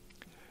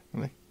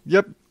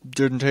 Yep,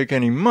 didn't take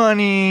any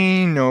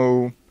money,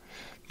 no,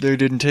 they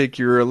didn't take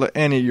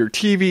any of your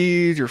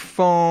TVs, your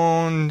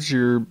phones,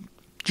 your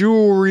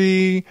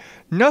jewelry,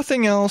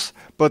 nothing else,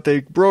 but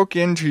they broke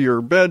into your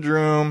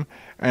bedroom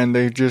and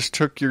they just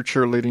took your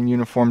cheerleading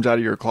uniforms out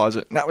of your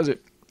closet. And that was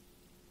it.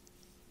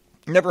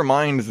 Never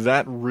mind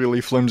that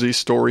really flimsy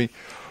story.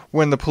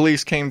 When the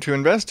police came to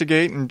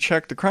investigate and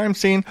check the crime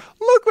scene,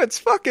 look what's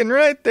fucking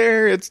right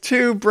there. It's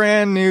 2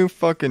 brand new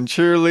fucking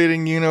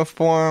cheerleading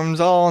uniforms,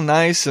 all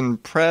nice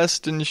and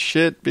pressed and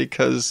shit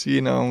because,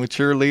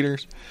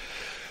 cheerleaders.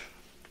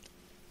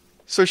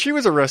 So she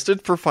was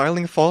arrested for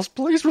filing a false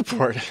police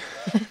report.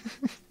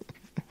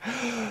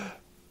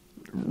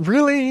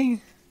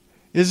 Really?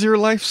 Is your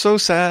life so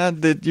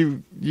sad that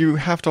you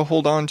have to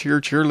hold on to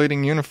your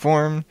cheerleading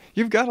uniform?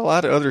 You've got a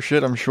lot of other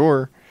shit, I'm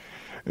sure.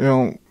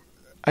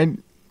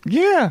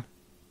 Yeah.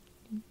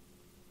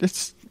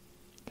 It's...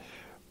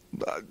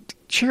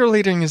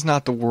 cheerleading is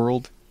not the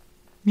world.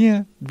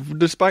 Yeah.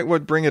 Despite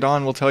what Bring It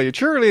On will tell you,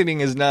 cheerleading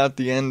is not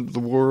the end of the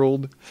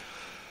world.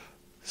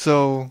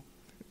 So...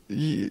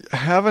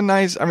 have a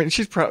nice... I mean,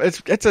 she's probably...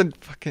 It's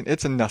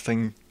a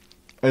nothing...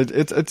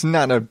 It's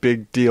not a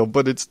big deal,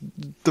 but it's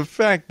the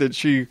fact that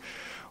she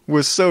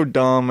was so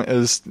dumb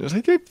as...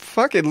 like, hey,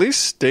 fuck, at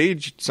least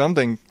stage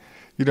something.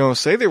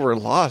 Say they were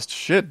lost.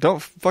 Shit, don't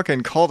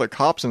fucking call the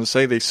cops and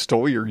say they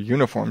stole your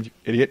uniform, you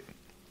idiot.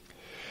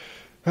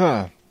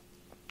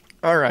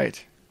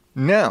 Alright.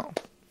 Now,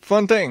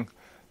 fun thing.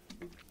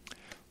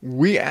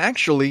 We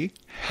actually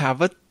have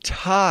a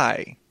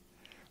tie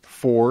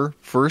for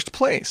first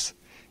place.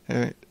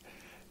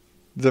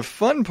 The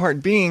fun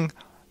part being,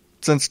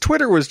 since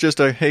Twitter was just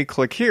a hey,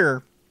 click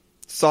here,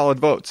 solid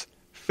votes.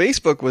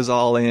 Facebook was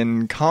all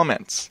in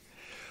comments.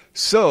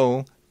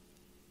 So...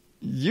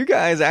 you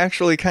guys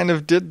actually kind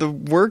of did the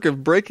work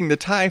of breaking the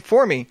tie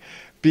for me,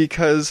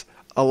 because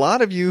a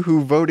lot of you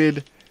who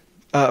voted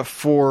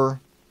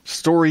for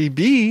Story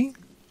B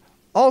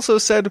also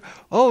said,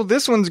 oh,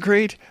 this one's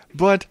great,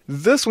 but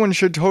this one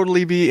should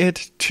totally be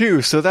it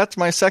too. So that's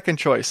my second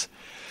choice.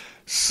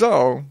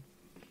 So,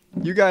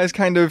 you guys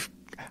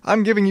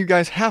I'm giving you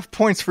guys half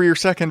points for your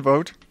second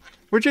vote,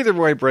 which either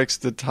way breaks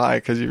the tie,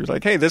 because you're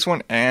like, hey, this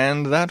one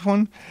and that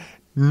one.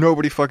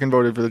 Nobody fucking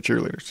voted for the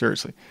cheerleaders,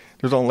 seriously.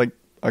 There's only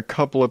a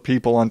couple of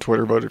people on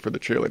Twitter voted for the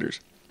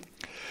cheerleaders.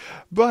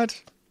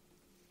 But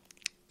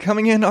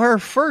coming in, our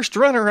first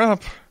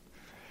runner-up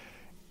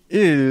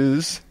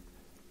is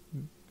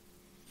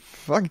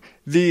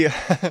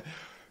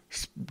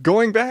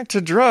going back to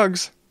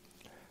drugs,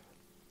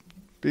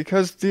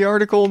 because the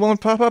article won't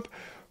pop up.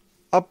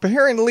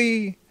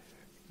 Apparently,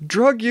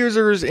 drug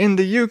users in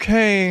the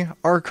UK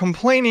are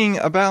complaining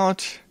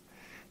about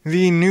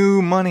the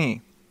new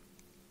money.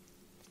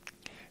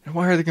 And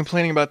why are they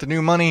complaining about the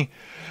new money?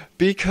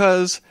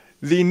 Because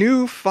the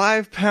new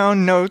 £5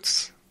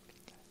 notes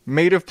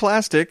made of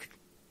plastic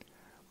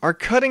are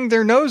cutting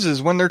their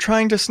noses when they're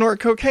trying to snort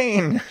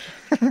cocaine.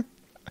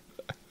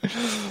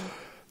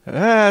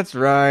 That's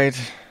right.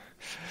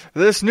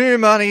 This new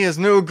money is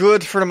no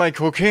good for my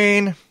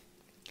cocaine.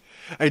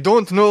 I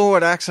don't know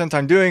what accent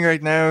I'm doing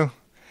right now.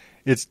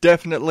 It's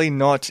definitely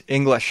not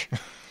English.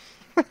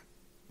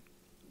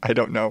 I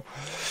don't know.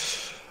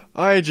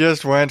 I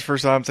just went for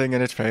something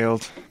and it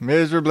failed.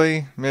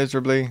 Miserably.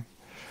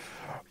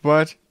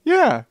 But,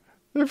 yeah,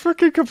 they're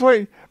freaking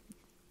complaining.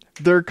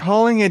 They're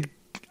calling it,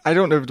 I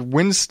don't know if it's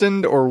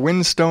Winstoned or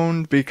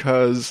Winstoned,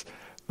 because,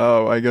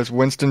 I guess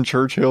Winston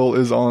Churchill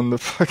is on the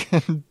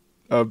fucking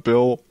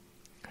bill.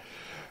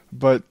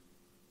 But,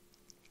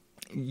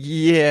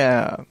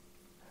 yeah,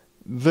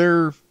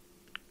 they're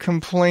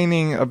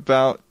complaining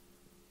about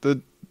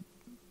the...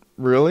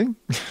 Really?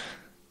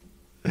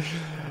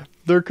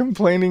 They're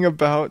complaining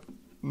about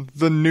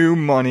the new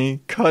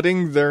money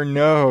cutting their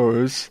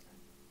nose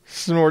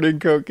snorting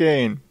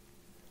cocaine.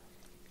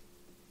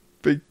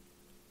 But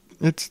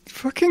it's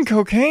fucking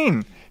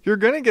cocaine. You're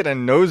gonna get a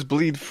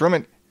nosebleed from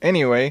it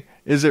anyway.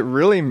 Does it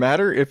really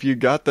matter if you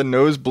got the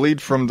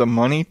nosebleed from the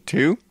money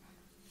too?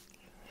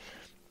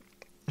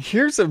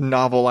 Here's a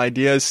novel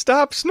idea.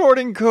 Stop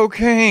snorting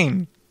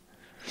cocaine.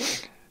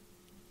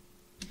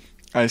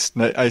 I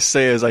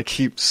say as I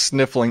keep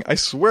sniffling. I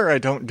swear I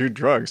don't do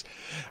drugs.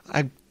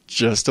 I'm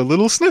just a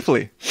little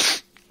sniffly.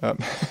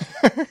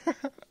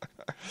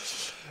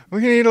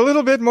 We need a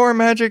little bit more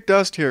magic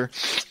dust here.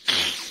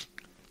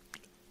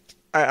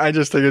 I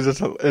just think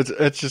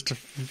it's just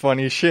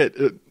funny shit.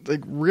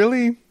 Like,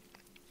 really?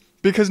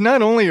 Because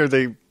not only are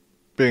they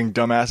being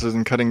dumbasses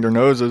and cutting their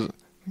noses,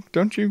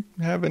 don't you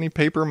have any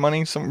paper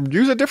money?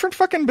 Use a different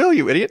fucking bill,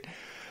 you idiot.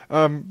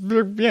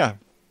 Yeah.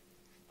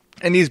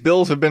 And these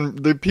bills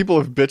the people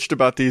have bitched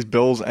about these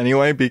bills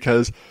anyway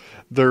because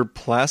they're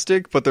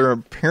plastic, but they're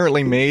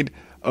apparently made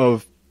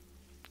of,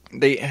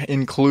 they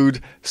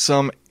include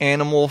some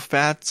animal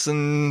fats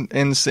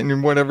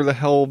and whatever the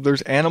hell.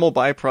 There's animal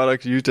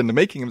byproducts used in the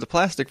making of the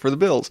plastic for the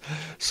bills.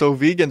 So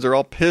vegans are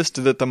all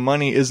pissed that the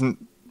money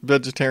isn't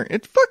vegetarian.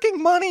 It's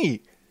fucking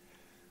money.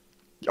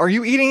 Are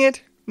you eating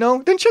it?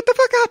 No? Then shut the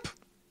fuck up.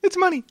 It's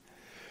money.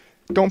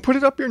 Don't put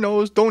it up your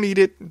nose. Don't eat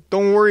it.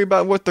 Don't worry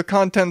about what the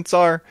contents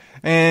are.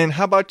 And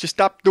how about you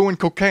stop doing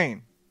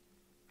cocaine?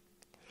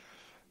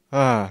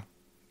 Yeah,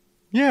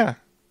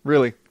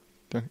 really.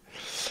 They're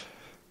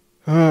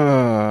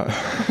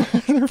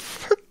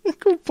fucking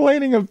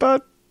complaining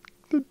about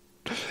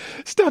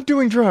stop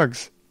doing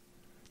drugs.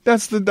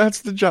 That's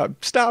the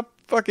job. Stop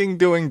fucking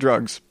doing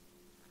drugs.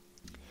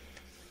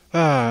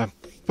 But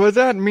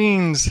that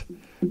means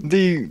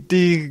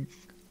the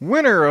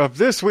winner of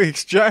this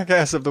week's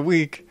Jackass of the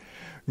Week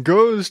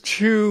goes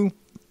to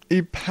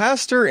a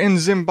pastor in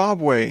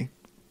Zimbabwe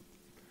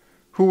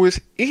who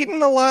was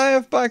eaten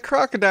alive by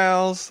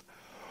crocodiles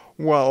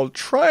while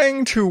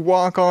trying to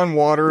walk on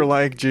water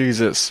like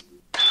Jesus.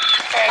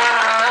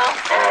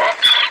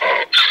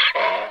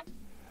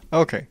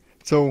 Okay,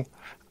 so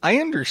I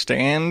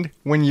understand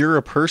when you're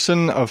a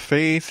person of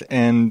faith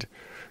and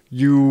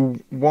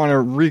you want to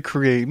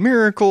recreate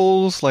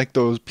miracles like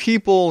those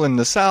people in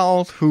the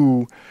South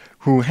who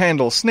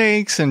handle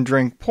snakes and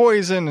drink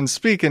poison and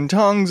speak in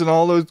tongues and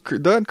all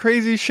that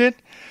crazy shit.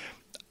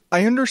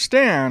 I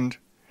understand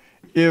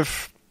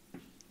if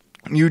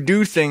you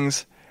do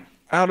things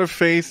out of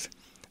faith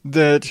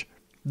that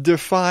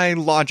defy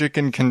logic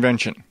and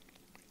convention.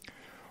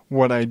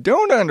 What I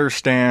don't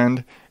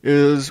understand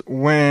is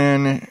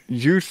when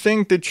you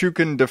think that you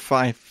can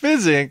defy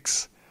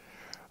physics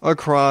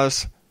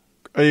across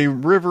a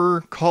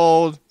river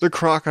called the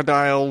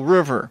Crocodile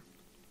River.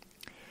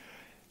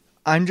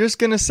 I'm just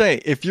going to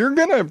say, if you're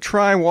going to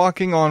try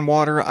walking on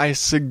water, I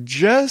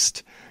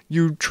suggest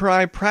you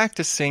try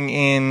practicing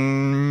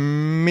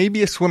in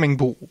maybe a swimming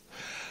pool.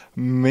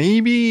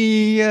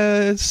 Maybe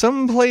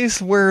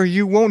someplace where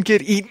you won't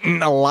get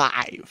eaten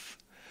alive.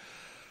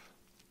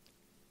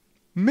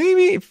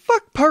 Maybe,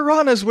 fuck,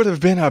 piranhas would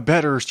have been a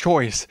better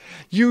choice.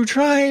 You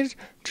tried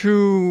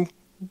to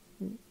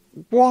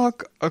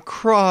walk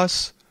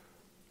across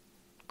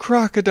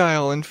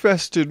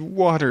crocodile-infested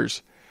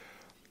waters.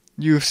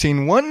 You've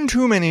seen one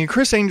too many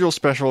Chris Angel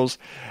specials,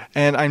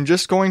 and I'm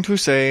just going to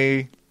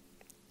say,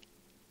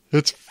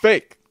 it's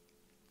fake.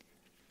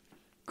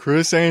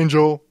 Chris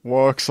Angel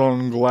walks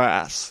on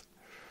glass.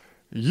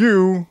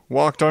 You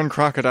walked on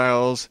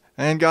crocodiles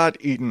and got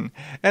eaten.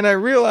 And I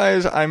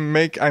realize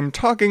I'm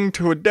talking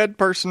to a dead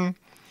person,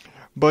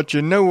 but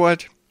you know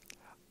what?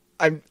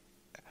 And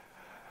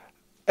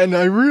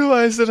I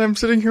realize that I'm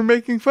sitting here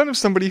making fun of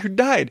somebody who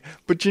died.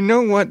 But you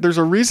know what? There's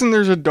a reason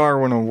there's a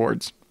Darwin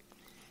Awards.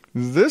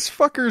 This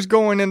fucker's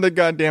going in the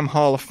goddamn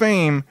Hall of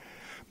Fame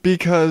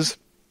because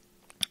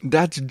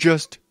that's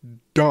just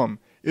dumb.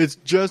 It's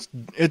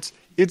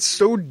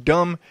so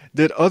dumb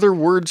that other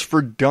words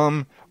for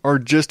dumb are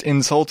just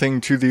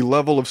insulting to the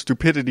level of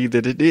stupidity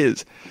that it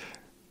is.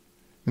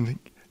 And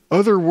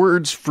other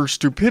words for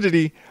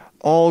stupidity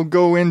all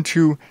go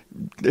into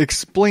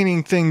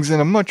explaining things in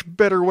a much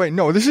better way.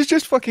 No, this is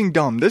just fucking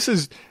dumb. This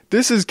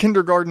is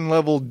kindergarten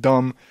level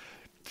dumb.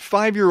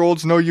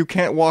 5-year-olds know you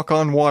can't walk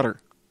on water.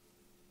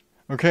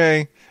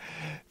 Okay?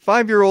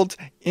 5-year-olds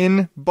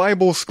in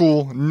Bible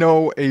school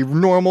know a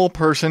normal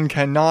person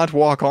cannot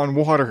walk on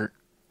water.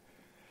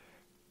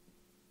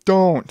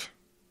 Don't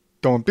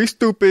be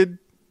stupid.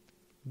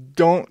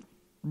 Don't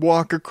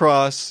walk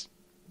across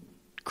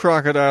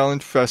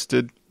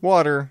crocodile-infested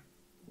water.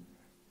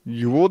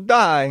 You will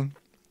die,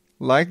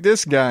 like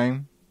this guy.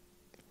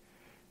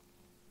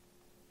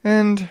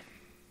 And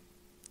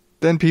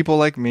then people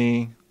like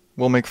me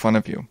will make fun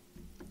of you.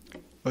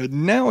 But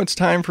now it's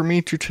time for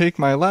me to take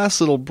my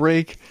last little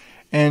break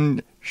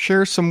and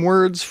share some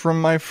words from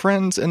my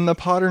friends in the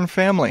Podern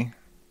family.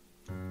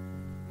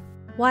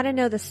 Want to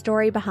know the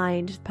story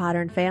behind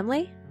Podern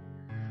Family?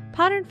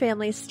 Podern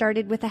Family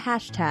started with a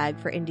hashtag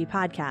for indie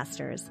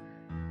podcasters.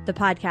 The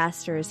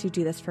podcasters who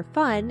do this for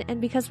fun and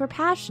because we're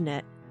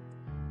passionate.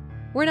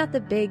 We're not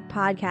the big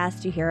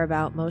podcast you hear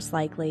about, most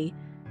likely.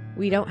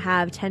 We don't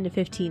have 10 to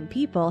 15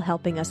 people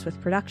helping us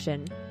with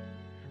production.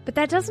 But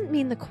that doesn't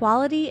mean the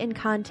quality and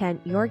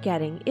content you're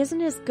getting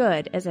isn't as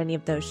good as any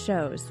of those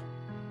shows.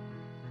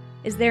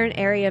 Is there an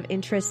area of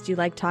interest you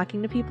like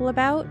talking to people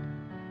about?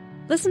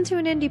 Listen to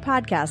an indie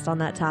podcast on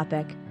that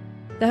topic.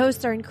 The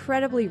hosts are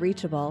incredibly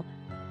reachable.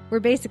 We're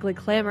basically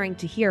clamoring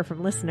to hear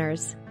from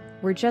listeners.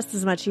 We're just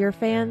as much your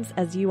fans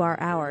as you are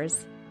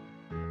ours.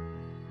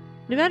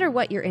 No matter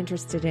what you're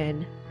interested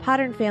in,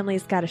 Podern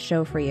Family's got a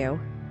show for you.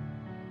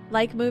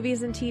 Like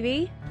movies and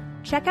TV?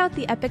 Check out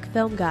the Epic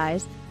Film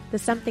Guys, the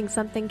Something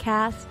Something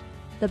Cast,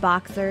 the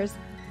Boxers,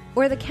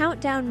 or the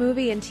Countdown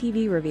Movie and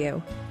TV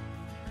Review.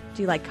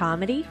 Do you like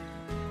comedy?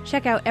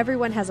 Check out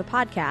Everyone Has a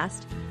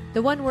Podcast,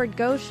 The One Word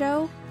Go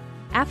Show,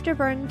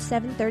 Afterburn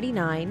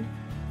 739,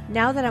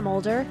 Now That I'm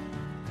Older,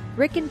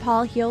 Rick and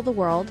Paul Heal the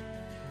World,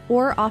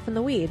 or Off in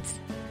the Weeds.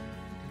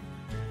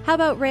 How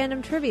about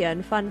random trivia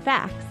and fun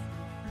facts?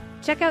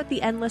 Check out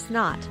The Endless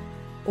Knot,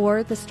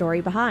 or The Story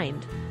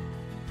Behind.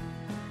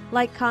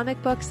 Like comic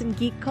books and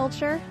geek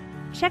culture?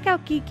 Check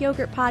out Geek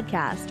Yogurt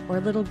Podcast or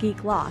Little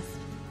Geek Lost.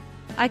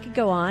 I could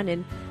go on,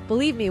 and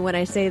believe me when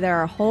I say there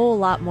are a whole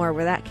lot more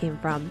where that came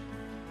from.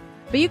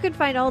 But you can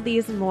find all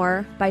these and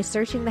more by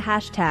searching the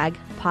hashtag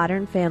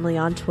 #PodernFamily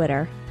on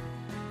Twitter.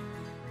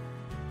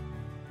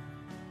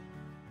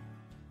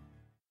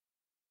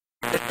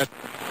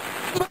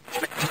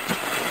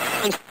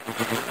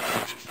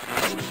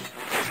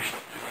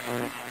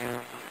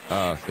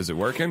 Is it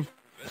working?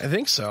 I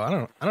think so. I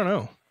don't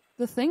know.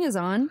 The thing is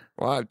on.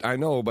 Well, I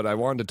know, but I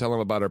wanted to tell him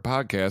about our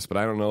podcast, but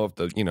I don't know if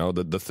the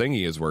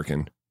thingy is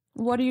working.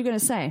 What are you going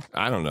to say?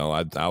 I don't know.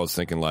 I was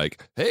thinking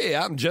like, hey,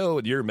 I'm Joe,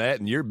 and you're Matt,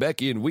 and you're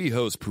Becky, and we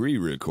host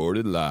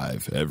Pre-Recorded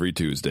Live every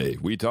Tuesday.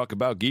 We talk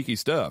about geeky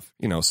stuff.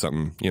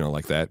 Something,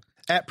 like that.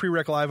 At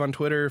Pre-Rec Live on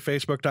Twitter,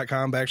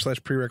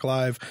 Facebook.com/Pre-Rec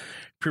Live,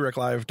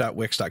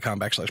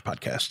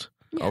 PreRecLive.wix.com/podcast.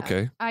 Yeah.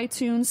 Okay.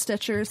 iTunes,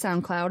 Stitcher,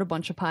 SoundCloud, a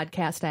bunch of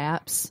podcast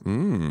apps.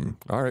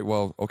 All right.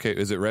 Well, okay.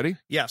 Is it ready?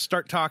 Yeah,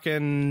 start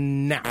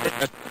talking now.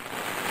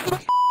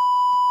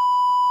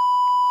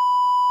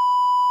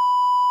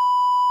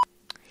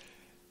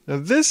 Now,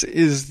 this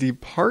is the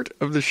part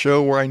of the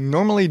show where I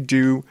normally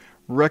do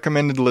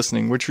recommended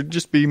listening, which would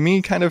just be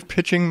me kind of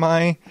pitching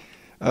my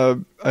a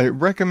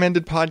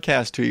recommended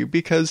podcast to you,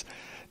 because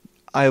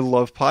I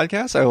love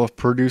podcasts. I love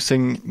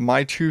producing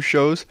my 2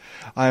 shows.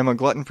 I am a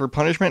glutton for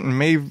punishment,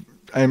 and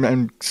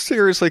I'm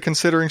seriously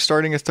considering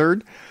starting a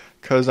third,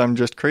 because I'm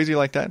just crazy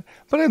like that.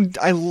 But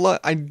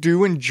I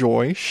do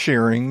enjoy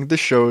sharing the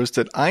shows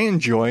that I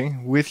enjoy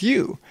with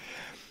you.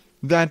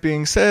 That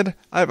being said,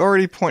 I've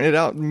already pointed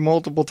out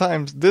multiple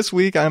times, this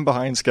week I'm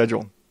behind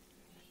schedule.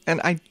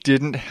 And I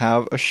didn't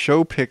have a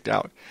show picked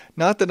out.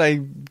 Not that I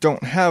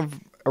don't have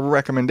a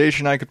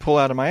recommendation I could pull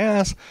out of my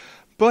ass,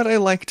 but I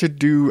like to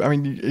do,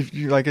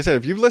 like I said,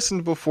 if you've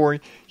listened before,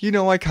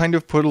 I kind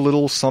of put a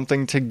little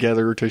something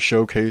together to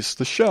showcase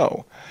the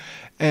show.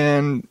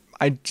 And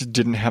I just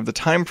didn't have the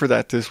time for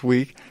that this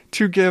week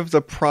to give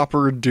the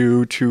proper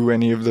due to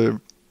any of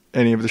the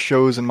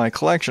shows in my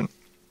collection.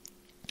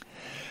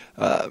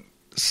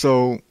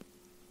 So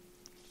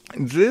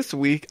this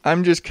week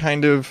I'm just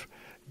kind of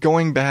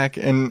going back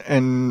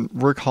and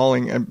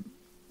recalling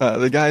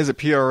the guys at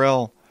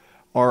PRL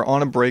are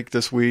on a break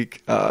this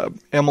week.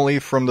 Emily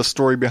from The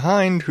Story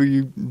Behind, who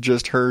you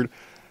just heard,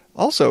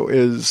 also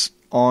is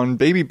on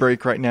baby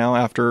break right now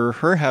after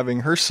her having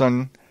her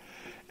son.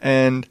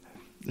 And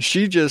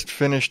she just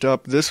finished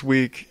up this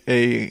week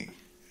a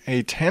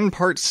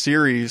 10-part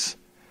series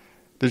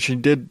that she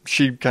did.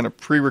 She kind of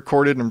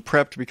pre-recorded and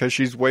prepped because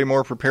she's way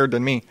more prepared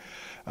than me.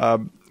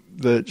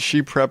 That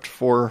she prepped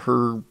for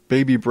her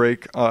baby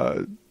break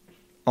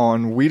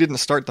on We Didn't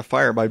Start the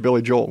Fire by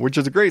Billy Joel, which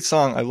is a great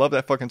song. I love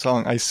that fucking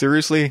song. I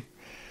seriously,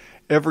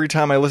 every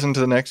time I listen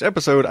to the next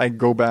episode, I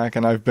go back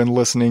and I've been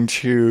listening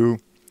to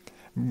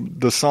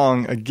the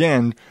song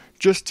again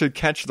just to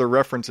catch the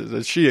references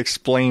as she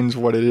explains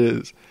what it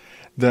is.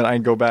 Then I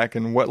go back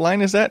and what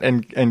line is that?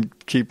 And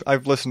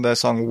I've listened to that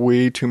song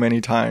way too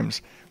many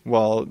times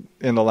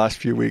in the last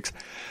few weeks.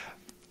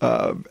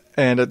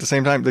 And at the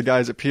same time, the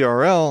guys at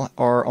PRL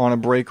are on a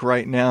break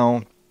right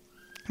now,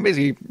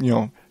 basically,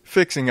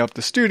 fixing up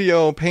the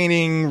studio,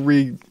 painting,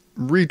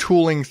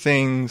 retooling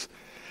things,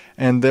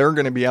 and they're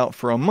going to be out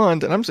for a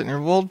month. And I'm sitting here,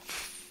 well,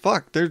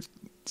 fuck, there's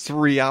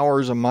 3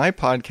 hours of my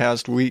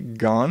podcast week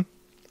gone.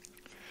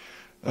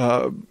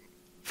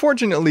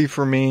 Fortunately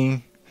for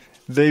me,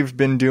 they've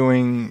been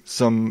doing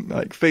some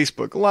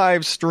Facebook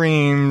live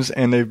streams,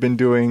 and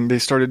they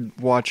started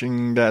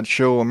watching that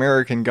show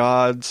American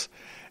Gods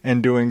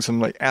and doing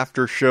some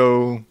after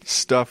show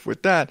stuff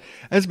with that.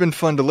 And it's been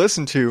fun to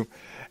listen to.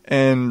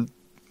 And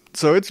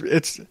so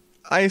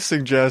I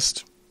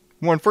suggest,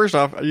 first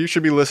off, you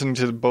should be listening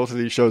to both of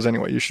these shows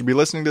anyway. You should be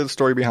listening to The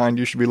Story Behind.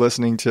 You should be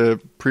listening to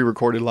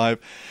Pre-Recorded Live.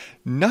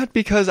 Not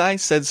because I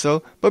said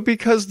so, but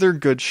because they're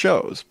good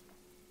shows.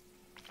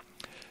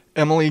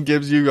 Emily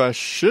gives you a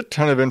shit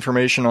ton of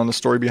information on The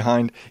Story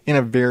Behind in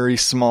a very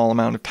small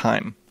amount of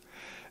time.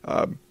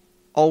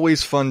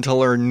 Always fun to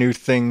learn new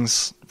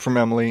things from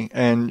Emily,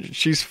 and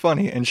she's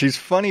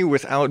funny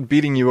without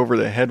beating you over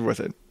the head with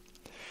it.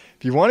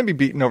 If you want to be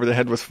beaten over the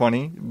head with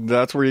funny,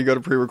 that's where you go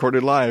to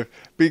Pre-Recorded Live,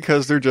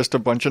 because they're just a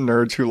bunch of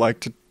nerds who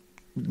like to,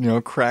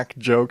 crack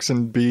jokes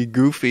and be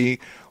goofy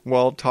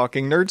while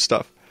talking nerd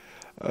stuff.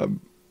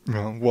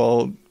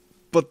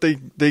 But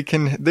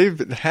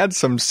they've had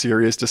some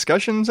serious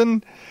discussions,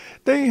 and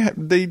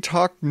they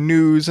talk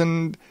news,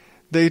 and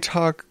they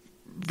talk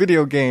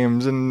video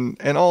games and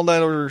all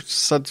that other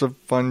sorts of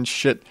fun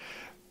shit.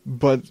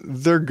 but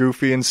they're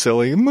goofy and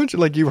silly, much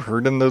like you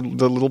heard in the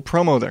little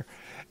promo there.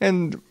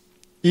 And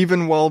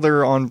even while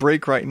they're on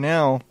break right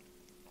now,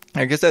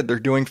 like I said, they're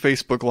doing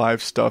Facebook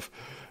Live stuff.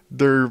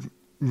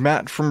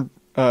 Matt from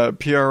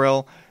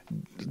PRL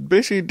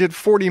basically did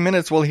 40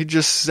 minutes while he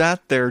just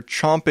sat there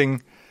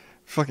chomping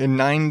fucking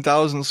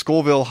 9,000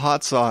 Scoville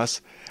hot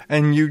sauce,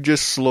 and you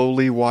just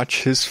slowly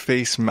watch his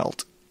face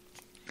melt.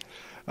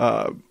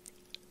 I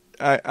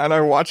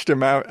watched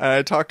him out, and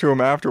I talked to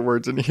him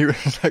afterwards, and he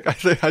was like, I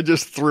think I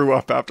just threw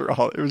up after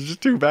all. It was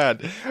just too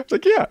bad. I was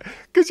like, yeah,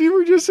 because you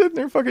were just sitting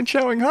there fucking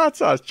chowing hot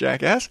sauce,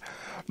 jackass.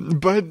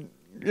 But,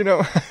 you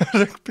know,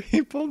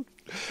 people,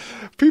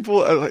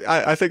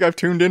 I think I've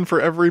tuned in for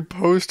every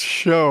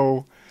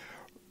post-show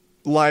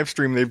live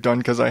stream they've done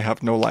because I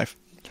have no life.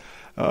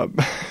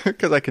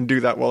 Because I can do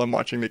that while I'm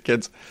watching the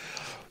kids.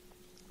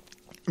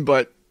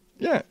 But,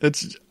 yeah, I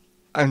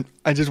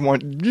just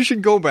want, you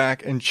should go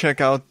back and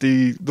check out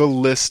the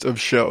list of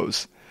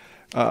shows.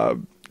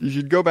 You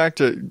should go back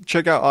to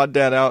check out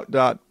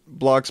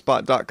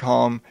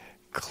odddadout.blogspot.com,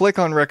 click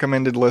on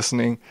recommended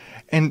listening,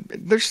 and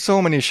there's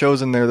so many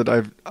shows in there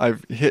that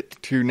I've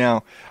hit to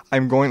now.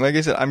 Like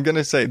I said, I'm going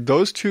to say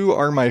those two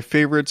are my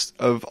favorites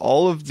of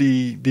all of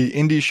the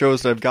indie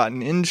shows that I've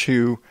gotten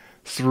into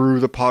through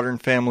the Podern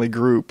Family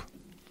group.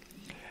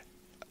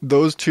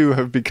 Those two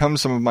have become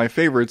some of my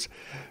favorites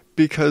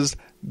because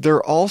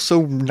they're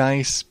also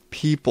nice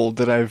people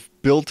that I've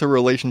built a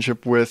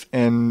relationship with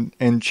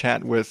and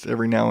chat with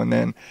every now and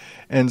then.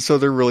 And so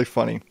they're really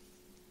funny.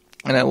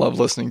 And I love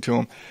listening to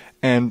them.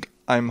 And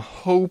I'm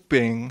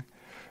hoping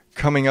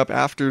coming up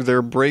after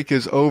their break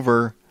is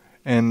over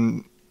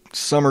and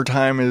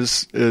summertime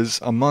is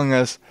among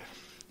us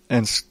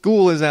and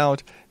school is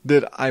out,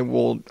 that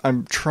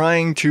I'm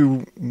trying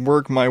to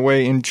work my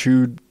way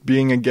into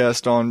being a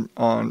guest on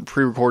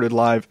pre-recorded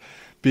live,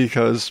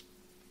 because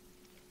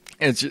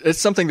it's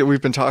something that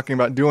we've been talking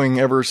about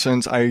doing ever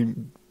since I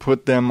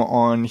put them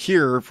on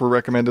here for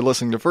recommended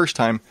listening the first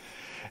time.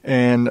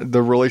 And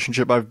the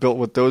relationship I've built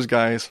with those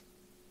guys,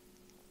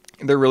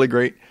 they're really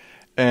great.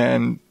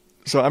 And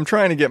so I'm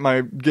trying to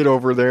get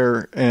over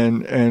there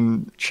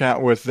and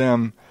chat with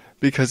them,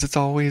 because it's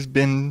always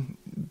been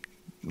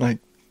like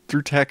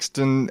through text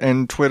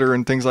and Twitter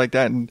and things like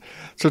that. And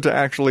so to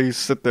actually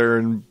sit there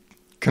and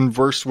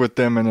converse with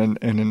them in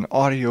an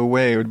audio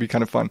way would be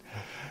kind of fun.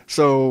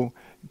 So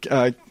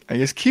I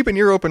guess keep an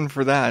ear open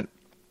for that.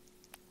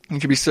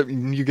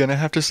 You're going to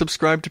have to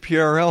subscribe to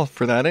PRL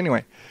for that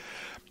anyway.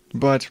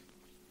 But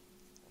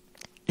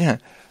yeah,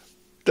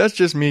 that's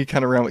just me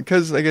kind of rambling.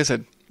 Because like I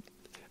said,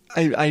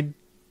 I didn't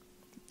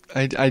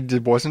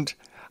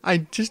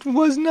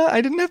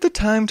have the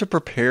time to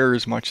prepare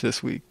as much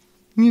this week.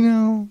 You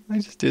know, I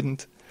just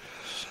didn't.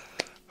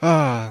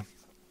 But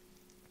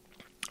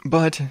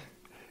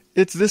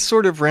it's this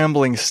sort of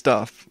rambling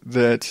stuff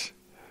that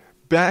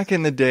back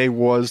in the day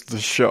was the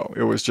show.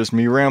 It was just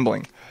me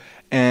rambling.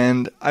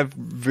 And I've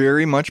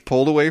very much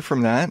pulled away from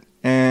that.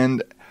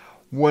 And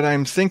what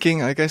I'm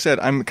thinking, like I said,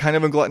 I'm kind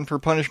of a glutton for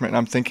punishment.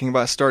 I'm thinking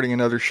about starting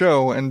another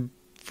show. And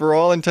for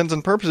all intents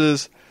and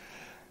purposes,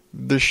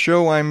 the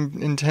show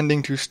I'm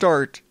intending to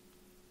start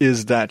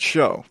is that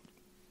show.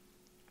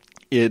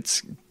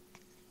 It's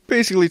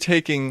basically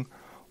taking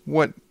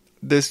what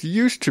this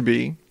used to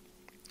be,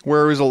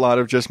 where it was a lot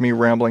of just me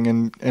rambling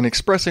and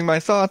expressing my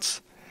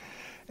thoughts,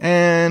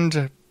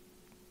 and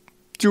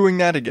doing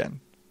that again.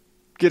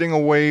 Getting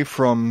away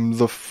from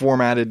the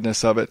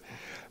formatedness of it.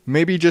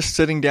 Maybe just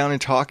sitting down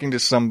and talking to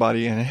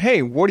somebody and,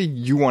 hey, what do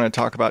you want to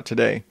talk about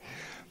today?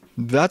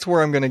 That's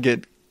where I'm going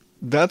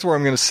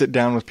to sit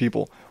down with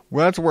people.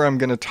 That's where I'm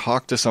going to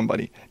talk to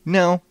somebody.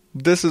 Now,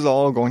 this is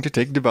all going to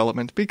take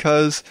development,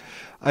 because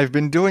I've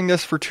been doing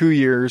this for 2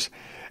 years,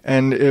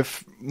 and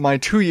if my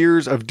 2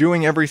 years of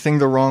doing everything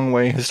the wrong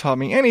way has taught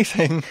me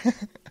anything,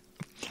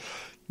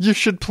 you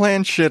should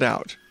plan shit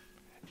out.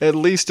 At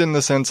least in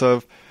the sense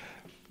of,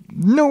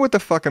 know what the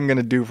fuck I'm going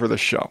to do for the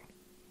show.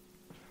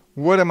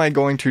 What am I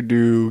going to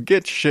do?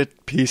 Get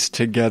shit pieced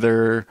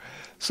together.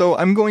 So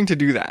I'm going to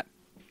do that.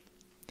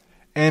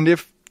 And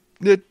if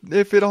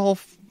it all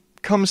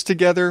comes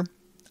together,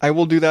 I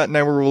will do that and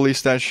I will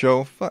release that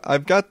show.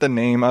 I've got the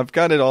name. I've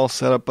got it all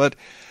set up. But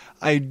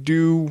I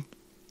do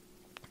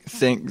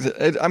think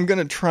that I'm going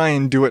to try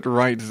and do it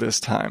right this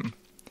time.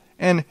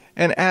 And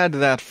add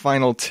that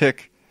final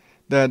tick,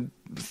 that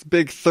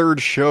big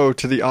third show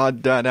to the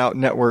Odd Dad Out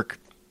network.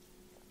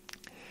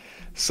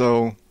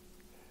 So,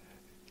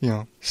 you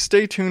know,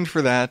 stay tuned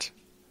for that.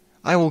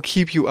 I will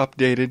keep you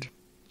updated.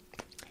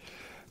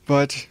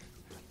 But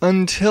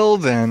until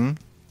then,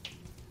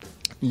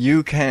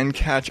 you can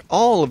catch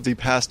all of the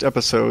past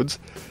episodes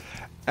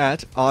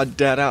at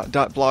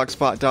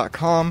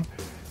odddadout.blogspot.com.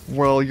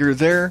 While you're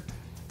there,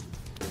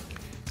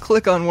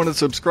 click on one of the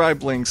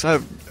subscribe links. I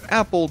have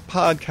Apple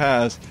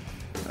Podcasts,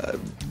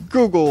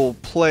 Google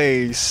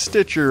Play,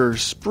 Stitcher,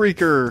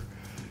 Spreaker,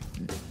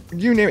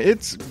 you name it.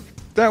 It's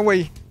that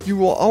way you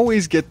will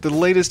always get the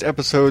latest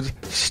episodes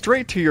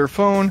straight to your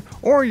phone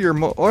or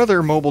your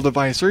other mobile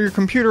device or your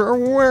computer or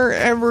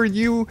wherever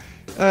you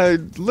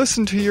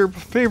listen to your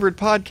favorite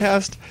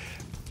podcast.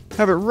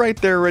 Have it right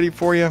there ready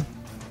for you.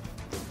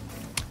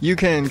 You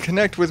can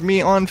connect with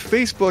me on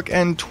Facebook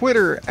and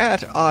Twitter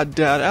at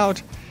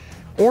OddDadOut,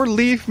 or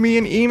leave me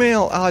an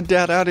email,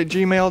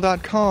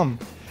 oddadout@gmail.com.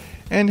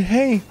 And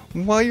hey,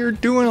 while you're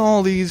doing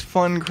all these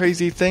fun,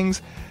 crazy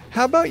things,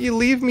 how about you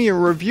leave me a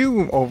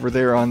review over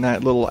there on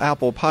that little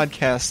Apple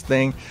Podcast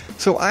thing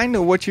so I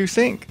know what you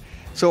think.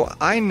 So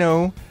I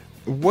know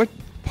what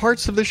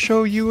parts of the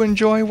show you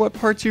enjoy, what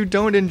parts you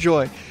don't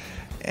enjoy.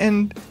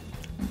 And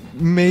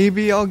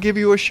maybe I'll give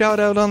you a shout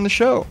out on the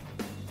show.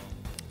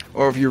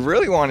 Or if you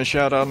really want a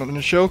shout out on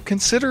the show,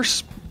 consider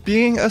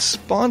being a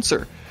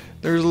sponsor.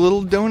 There's a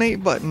little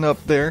donate button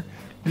up there.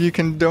 You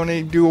can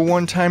do a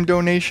one-time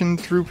donation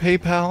through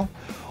PayPal.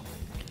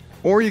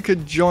 Or you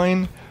could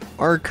join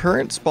our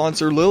current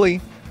sponsor, Lily,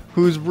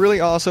 who's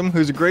really awesome,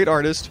 who's a great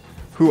artist,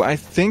 who I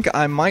think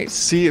I might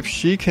see if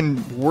she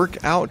can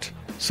work out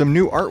some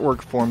new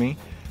artwork for me,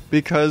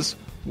 because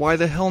why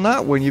the hell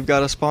not when you've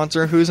got a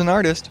sponsor who's an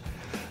artist?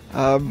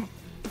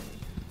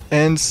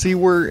 And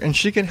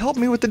she can help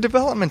me with the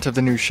development of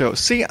the new show.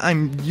 See,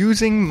 I'm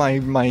using my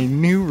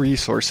new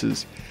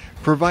resources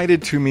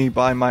provided to me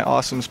by my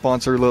awesome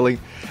sponsor, Lily.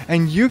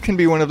 And you can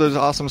be one of those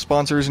awesome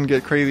sponsors and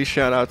get crazy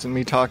shout-outs and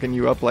me talking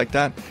you up like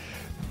that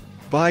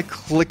by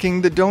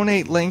clicking the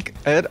donate link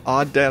at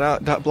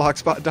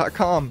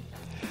oddadout.blogspot.com.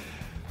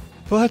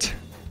 But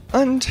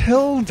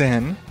until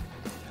then,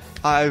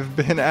 I've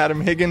been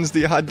Adam Higgins,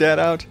 the Odd Dad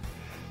Out.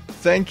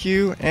 Thank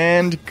you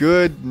and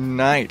good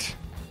night.